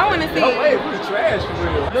I want to see. no way, we was trash for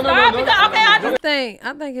real. No.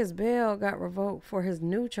 I think his bail got revoked for his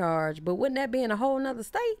new charge, but wouldn't that be in a whole nother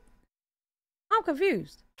state? I'm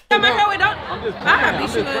confused. I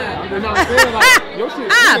beat you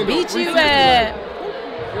I beat you at.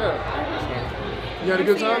 Yeah. You had a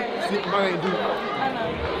good time? My name Duke.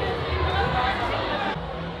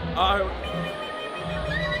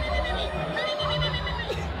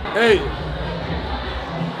 Hey.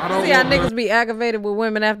 I don't See how niggas be aggravated with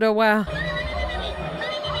women after a while?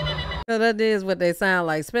 So that is what they sound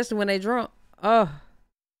like, especially when they drunk. Oh.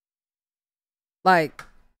 Like,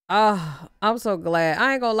 I'm so glad.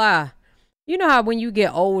 I ain't gonna lie. You know how when you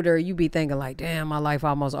get older, you be thinking like, damn, my life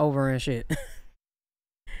almost over and shit.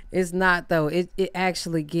 It's not though. It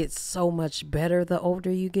actually gets so much better the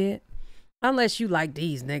older you get. Unless you like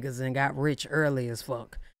these niggas and got rich early as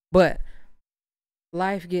fuck. But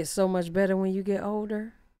life gets so much better when you get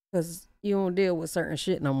older. Because you don't deal with certain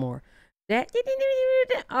shit no more.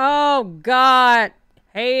 Oh God.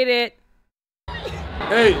 Hate it.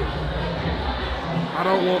 Hey. I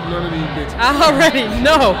don't want none of these bitches. I already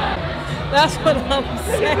know. That's what I'm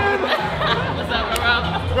saying. What's up,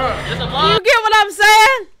 bro? Just a vlog? You get what I'm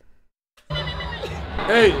saying?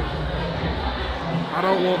 Hey, I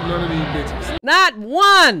don't want none of these bitches. Not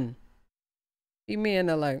one. See me in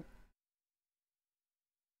there like.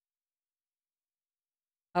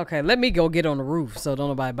 Okay, let me go get on the roof so don't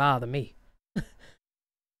nobody bother me.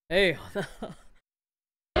 Hey.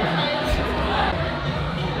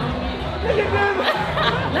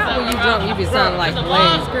 Not when you drunk, you be sounding like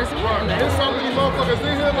Blaze. Chris, there's so many motherfuckers in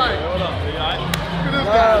here like. Hold up, look at this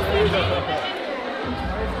guy.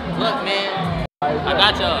 Look, man. I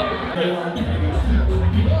got y'all.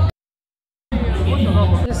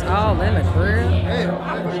 Just all in the crib.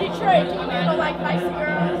 Detroit, you know, like feisty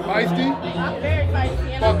girls. Feisty? I'm very feisty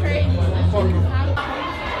and I'm crazy. Fuck you.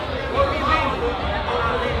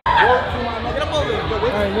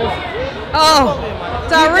 Oh,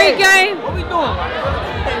 Tariq game? What we doing?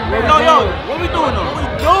 Yo, what we doing though? What we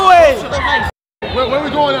doing? Where we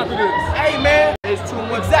going after this? Hey man, it's too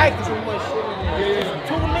much. Exactly. Too much shit. Yeah.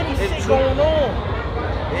 Too many shit going on.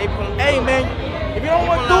 Hey man, if you don't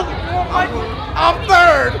want to do, I'm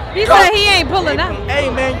third. He said he ain't pulling out. Hey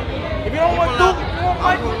man, if you don't want to do,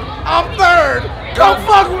 I'm third. Come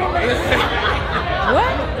fuck with me.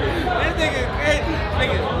 What? This nigga crazy.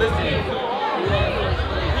 Nigga, listen.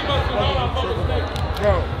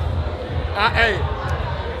 Bro, hey,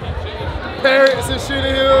 parrots and shit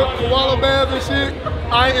in here, koala bears and shit.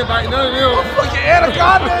 I ain't invite none of them. Fucking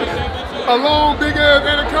anaconda. A long big ass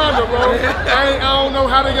anaconda, bro. I don't know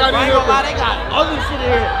how they got in here. They got other shit in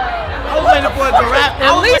here. I was waiting for a giraffe.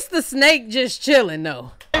 At least the snake just chilling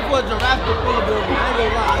though. I was waiting for a giraffe to pull a building. I ain't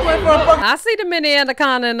gonna lie. I was waiting for a fucking I see the mini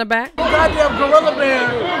anaconda in the back. goddamn gorilla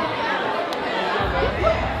bear.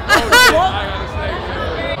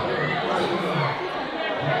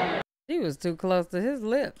 He was too close to his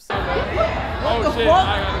lips. What the fuck?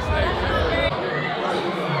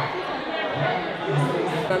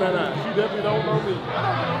 Nah. She definitely don't know me.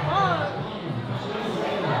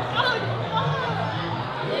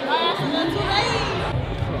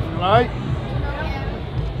 Alright?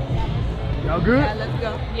 Y'all good? Yeah, let's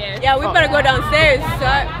go. Yeah, we better go downstairs,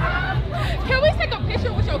 son. Can we take a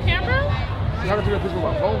picture with your camera? Y'all can take a picture with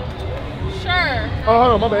my phone. Sure. Oh,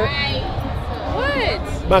 hold on, my bad.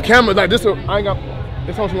 What? My camera, like this, I ain't got,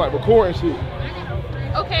 it's on some like recording shit.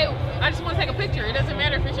 Okay, I just want to take a picture. It doesn't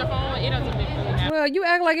matter if it's your phone. It doesn't really matter. Well, you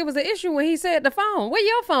act like it was an issue when he said the phone. Where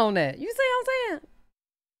your phone at? You see what I'm saying?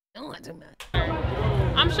 Don't too much.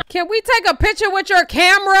 I'm Can we take a picture with your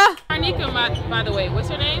camera? Arnika, by the way, what's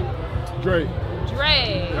your name? Dre.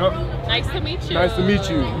 Dre. Yep. Nice to meet you. Nice to meet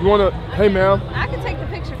you. You wanna? Hey, ma'am. I can take the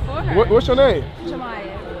picture for her. What's your name?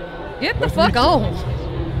 Jamaya. Get the fuck on.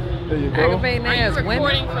 There you go. Aggravating Are you ass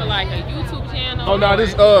recording women. for like a YouTube channel? Oh no,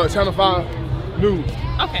 this Channel 5 News.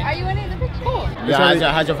 Okay. Are you in the picture? Cool.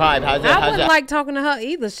 Yeah, how's your vibe? I wouldn't like talking to her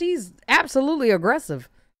either. She's absolutely aggressive.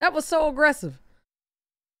 That was so aggressive.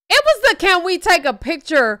 It was the can we take a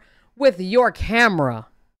picture with your camera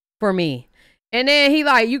for me? And then he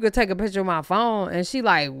like, you could take a picture with my phone. And she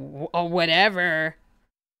like, or whatever.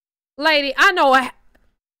 Lady, I know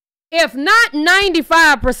if not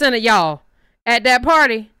 95% of y'all at that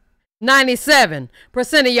party, 97%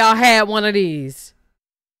 of y'all had one of these.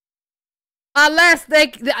 Unless they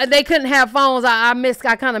couldn't have phones, I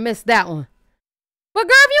kind of missed that one. But girl,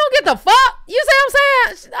 if you don't get the fuck, you see what I'm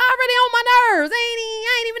saying? She's already on my nerves. I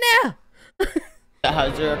ain't even there.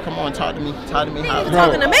 How's your? Come on, talk to me. Talk to me. How's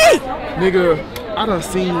talking to me? Nigga, I done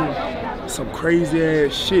seen some crazy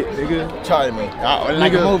ass shit, nigga. Talk to me.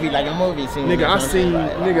 Like a movie scene. Nigga, I seen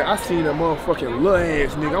a motherfucking little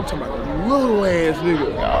ass nigga. I'm talking about a little ass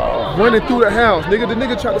nigga running through the house. Nigga, the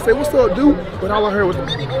nigga tried to say, "What's up, dude?" But all I heard was like,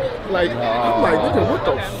 I'm like, nigga, what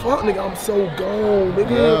the fuck, nigga? I'm so gone,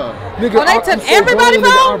 nigga. Yeah. Nigga, they took everybody phone?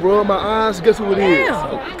 I rub my eyes. Guess who it is?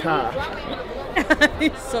 Kai.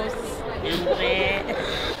 He's so stupid.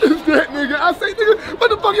 It's that nigga. I say, nigga, what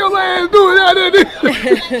the fuck your ass doing out there, nigga?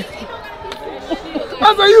 I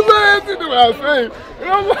say, you mad? You know what I say? And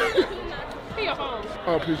I'm like,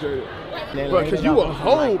 oh, appreciate it. Bro, cause you a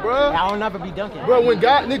hoe, bro. I'll never be dunking. Bro, when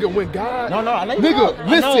God. No, I let you nigga, know.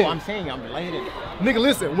 listen. I know, I'm saying I'm related. Nigga,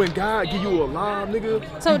 listen. When God give you a line,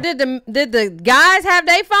 nigga. So did the guys have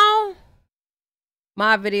their phone?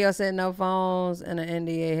 My video said no phones and the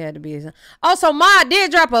NDA had to be. Also, Ma did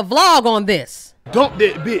drop a vlog on this. Dump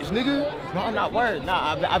that bitch, nigga. No, I'm not worried. No,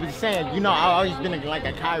 I was saying, you know, I've always been like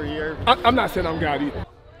a Kyrie Irving. I'm not saying I'm God either.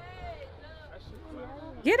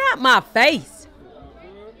 Get out my face.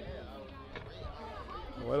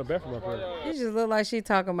 Well, the best for my friend. She just look like she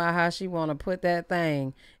talking about how she want to put that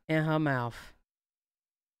thing in her mouth.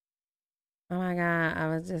 Oh my God, I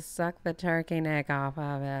would just suck the turkey neck off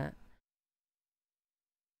of it.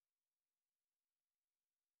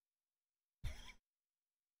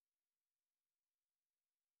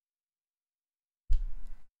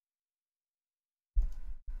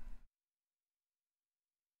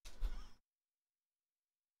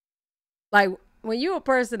 Like, when you a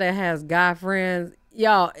person that has guy friends,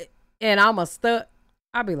 y'all, and I'm a stud,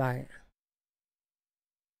 I'll be like,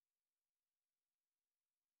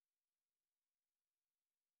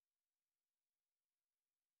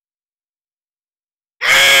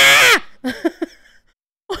 ah!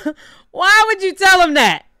 Why would you tell him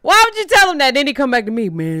that? Why would you tell him that? Then he come back to me,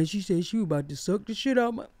 man, she said she was about to suck the shit out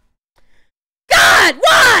of my... God,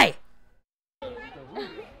 why?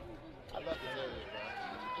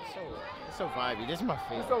 So vibey. This is my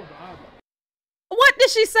favorite. So vibey. What did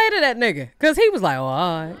she say to that nigga? Because he was like, oh,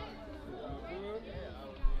 all right.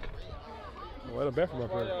 Well, the best for my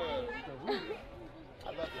friend.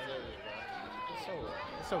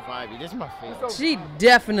 It's so vibey. This is my favorite. She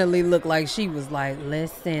definitely looked like she was like,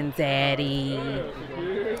 listen, daddy,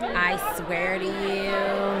 I swear to you,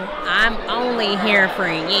 I'm only here for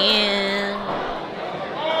you.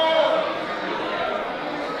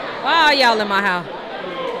 Why are y'all in my house?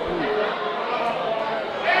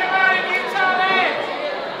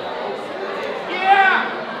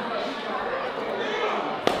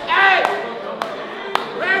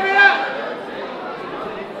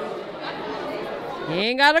 You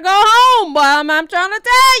ain't gotta go home, boy. I'm trying to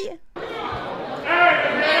tell you.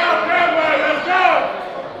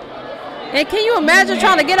 And can you imagine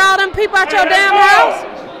trying to get all them people out your damn house?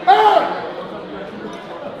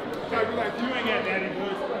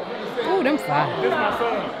 Ooh, them fire. This is my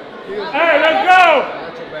son. Hey, let's go!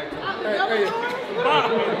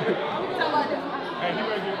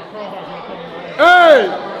 Hey,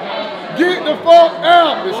 get the fuck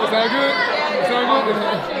out! This is not good. It's not good.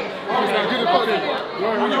 Get the fuck out.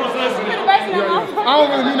 I don't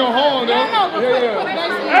really need no horn though. Yeah.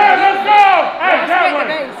 Hey, let's go! Hey, that way.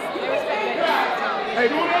 Hey,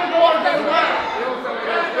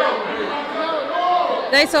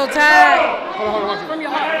 They so tired. Hold on.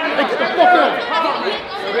 Hey, get the fuck out.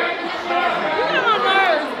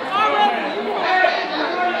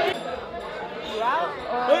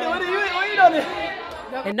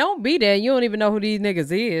 And don't be there. You don't even know who these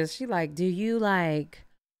niggas is. She like, do you like,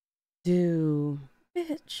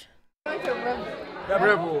 bitch.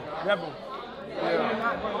 Rebel.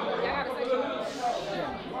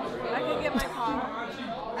 I can get my car.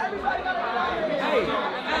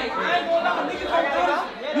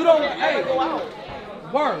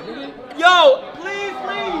 Word, nigga. Yo, please.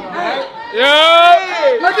 Yeah.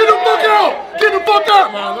 Hey, get the fuck out. Get the fuck out.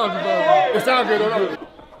 Nah, no, it sounds good.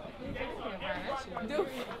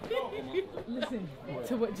 Listen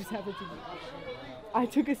to what just happened to me. I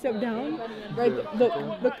took a step down. Right there. Look.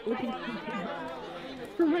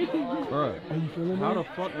 From right there. Bro, are you feeling how the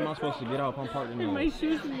fuck am I supposed to get out if I'm parked in the my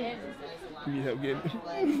shoes in there. You need help getting it.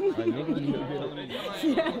 Like, nigga, you need help getting it.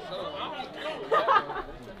 Yes.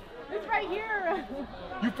 It's right here.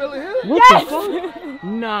 You feeling him? What the fuck?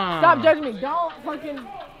 Nah. Stop judging me. Don't fucking.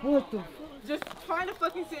 What the fuck? Just find a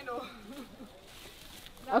fucking signal.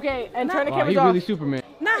 Okay, and turn the cameras off. He's really Superman.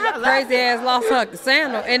 Not her crazy ass lost her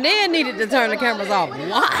sandal and then needed to turn the cameras off.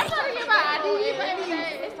 What?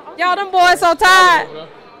 Y'all, them boys so tired.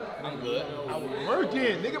 I'm good. I was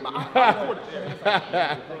working, nigga.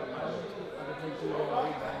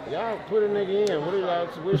 Y'all put a nigga in. What are y'all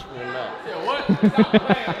whispering about? Yeah, what?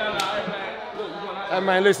 Hey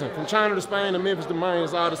man, listen. From China to Spain to Memphis to Maine,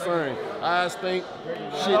 it's all the same. Eyes stink,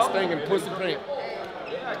 shit stink, and pussy pink.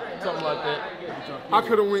 Something like that. I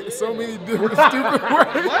could have went so many different stupid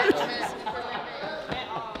ways.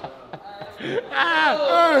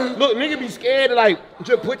 Look, nigga be scared to like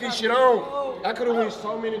just put this shit on. I could have went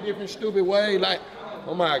so many different stupid ways. Like,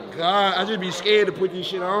 oh my God, I just be scared to put this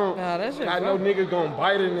shit on. Nah, that shit I know niggas gonna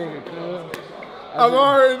bite a nigga, cuz. I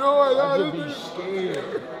already know it. I just be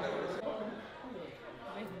scared.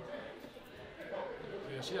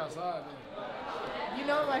 Yeah, she outside, man. You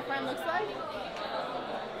know what my friend looks like?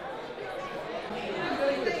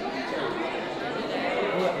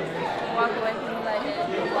 Walk away from me like that.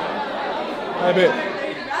 I bet.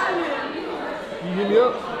 You hit me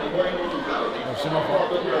up? Oh, shit, my fault.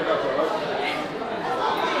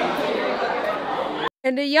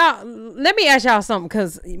 And then y'all, let me ask y'all something,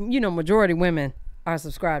 because, you know, majority women are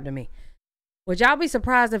subscribed to me. Would y'all be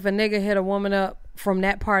surprised if a nigga hit a woman up from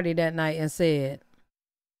that party that night and said,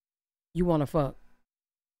 you want to fuck?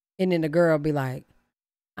 And then the girl be like,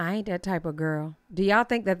 I ain't that type of girl. Do y'all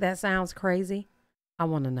think that that sounds crazy? I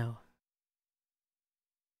want to know.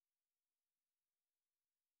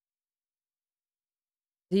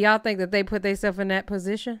 Do y'all think that they put themselves in that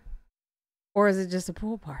position? Or is it just a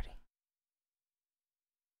pool party?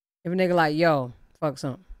 If a nigga like, yo, fuck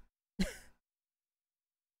something.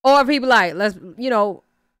 Or if he be like, let's, you know,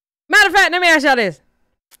 matter of fact, let me ask y'all this.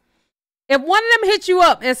 If one of them hit you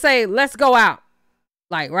up and say, let's go out,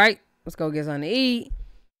 like, right? Let's go get something to eat,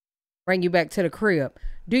 bring you back to the crib.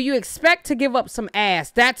 Do you expect to give up some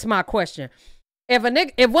ass? That's my question. If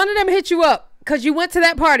one of them hit you up, because you went to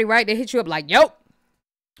that party, right? They hit you up like, yo,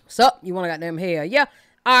 what's up? You want to goddamn hair? Yeah.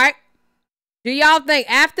 All right. Do y'all think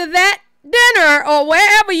after that dinner or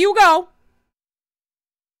wherever you go,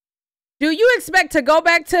 do you expect to go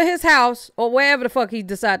back to his house or wherever the fuck he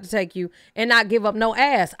decide to take you and not give up no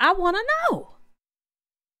ass? I want to know.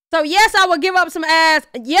 So yes, I would give up some ass.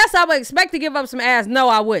 Yes, I would expect to give up some ass. No,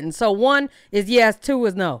 I wouldn't. So 1 is yes, 2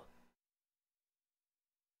 is no.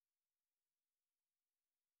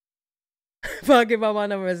 If I give up my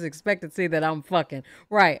number, it's expected to see that I'm fucking.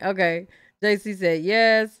 Right, okay. JC said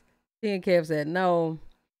yes. T and Kev said no.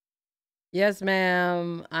 Yes,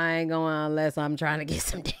 ma'am. I ain't going unless I'm trying to get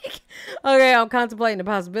some dick. Okay, I'm contemplating the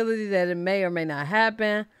possibility that it may or may not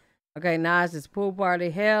happen. Okay, now it's just pool party.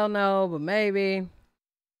 Hell no, but maybe.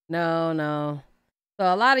 No. So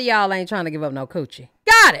a lot of y'all ain't trying to give up no coochie.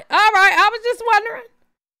 Got it. All right, I was just wondering.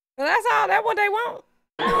 So that's all. That's what they want.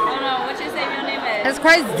 Hold on, what you say your name is? It's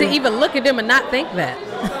crazy to even look at them and not think that.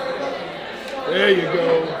 There you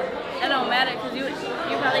go. It don't matter, because you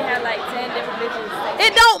probably had like 10 different bitches.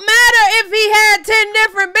 It don't matter if he had 10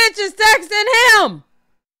 different bitches texting him.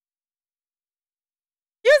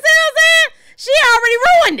 You see what I'm saying? She already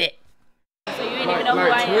ruined it. So you didn't even know who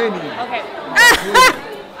I am. Okay.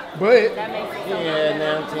 But, yeah,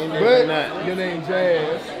 now 10 but not. your name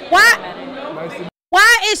Jazz. What?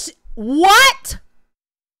 Why is she, what?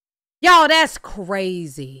 Y'all, that's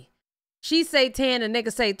crazy. She say 10, and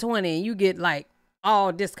nigga say 20, and you get like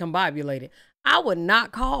all discombobulated. I would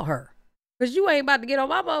not call her. Because you ain't about to get on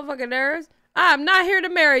my motherfucking nerves. I'm not here to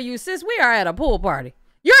marry you, sis. We are at a pool party.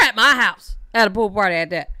 You're at my house. At a pool party at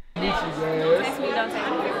that. Text me, don't text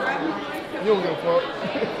me. You don't give a fuck.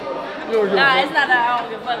 Nah, it's not that I don't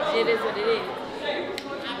give a fuck. It is what it is.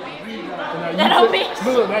 That don't mean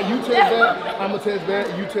look, now you text back, I'ma text back,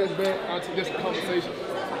 you text back, I'll just a conversation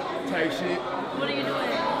type shit. What are you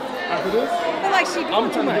doing? After this? I feel like she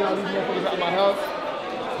I'm doing too trying to get much. all these motherfuckers out of my house.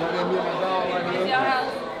 Got me and my dog right here. Is your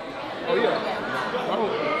house? Oh yeah.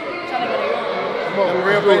 Trying to go to your room. Come on,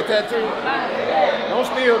 real face tattoo. Don't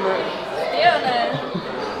steal nothing. Steal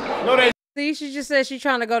nothing. No, they. See, she just said she's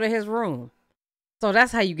trying to go to his room. So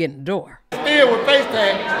that's how you get in the door. Still with face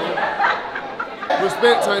tag.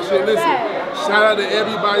 Respect type shit. Listen, shout out to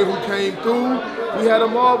everybody who came through. We had a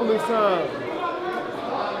marvelous time.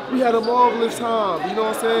 You know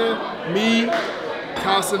what I'm saying? Me,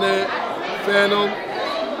 Casanet, Phantom,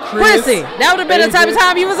 Chris. Quincy, that would have been the type of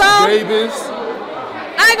time you was on? Davis.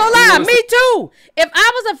 I ain't gonna lie, me too. If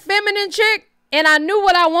I was a feminine chick and I knew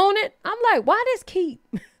what I wanted, I'm like, why this keep?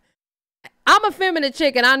 I'm a feminine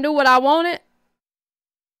chick and I knew what I wanted.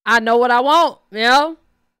 I know what I want, you know?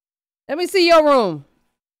 Let me see your room.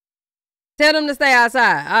 Tell them to stay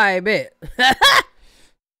outside. All right, bet.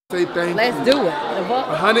 Say thank Let's you. do it.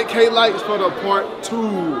 100K likes for the part 2.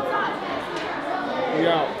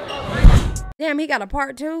 Yeah. Damn, he got a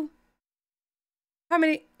part 2? How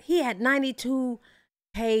many? He had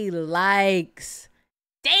 92K likes.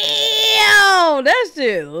 Damn, that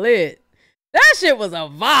shit lit. That shit was a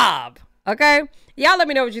vibe. Okay? Y'all let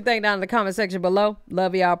me know what you think down in the comment section below.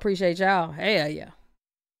 Love y'all. Appreciate y'all. Hell yeah.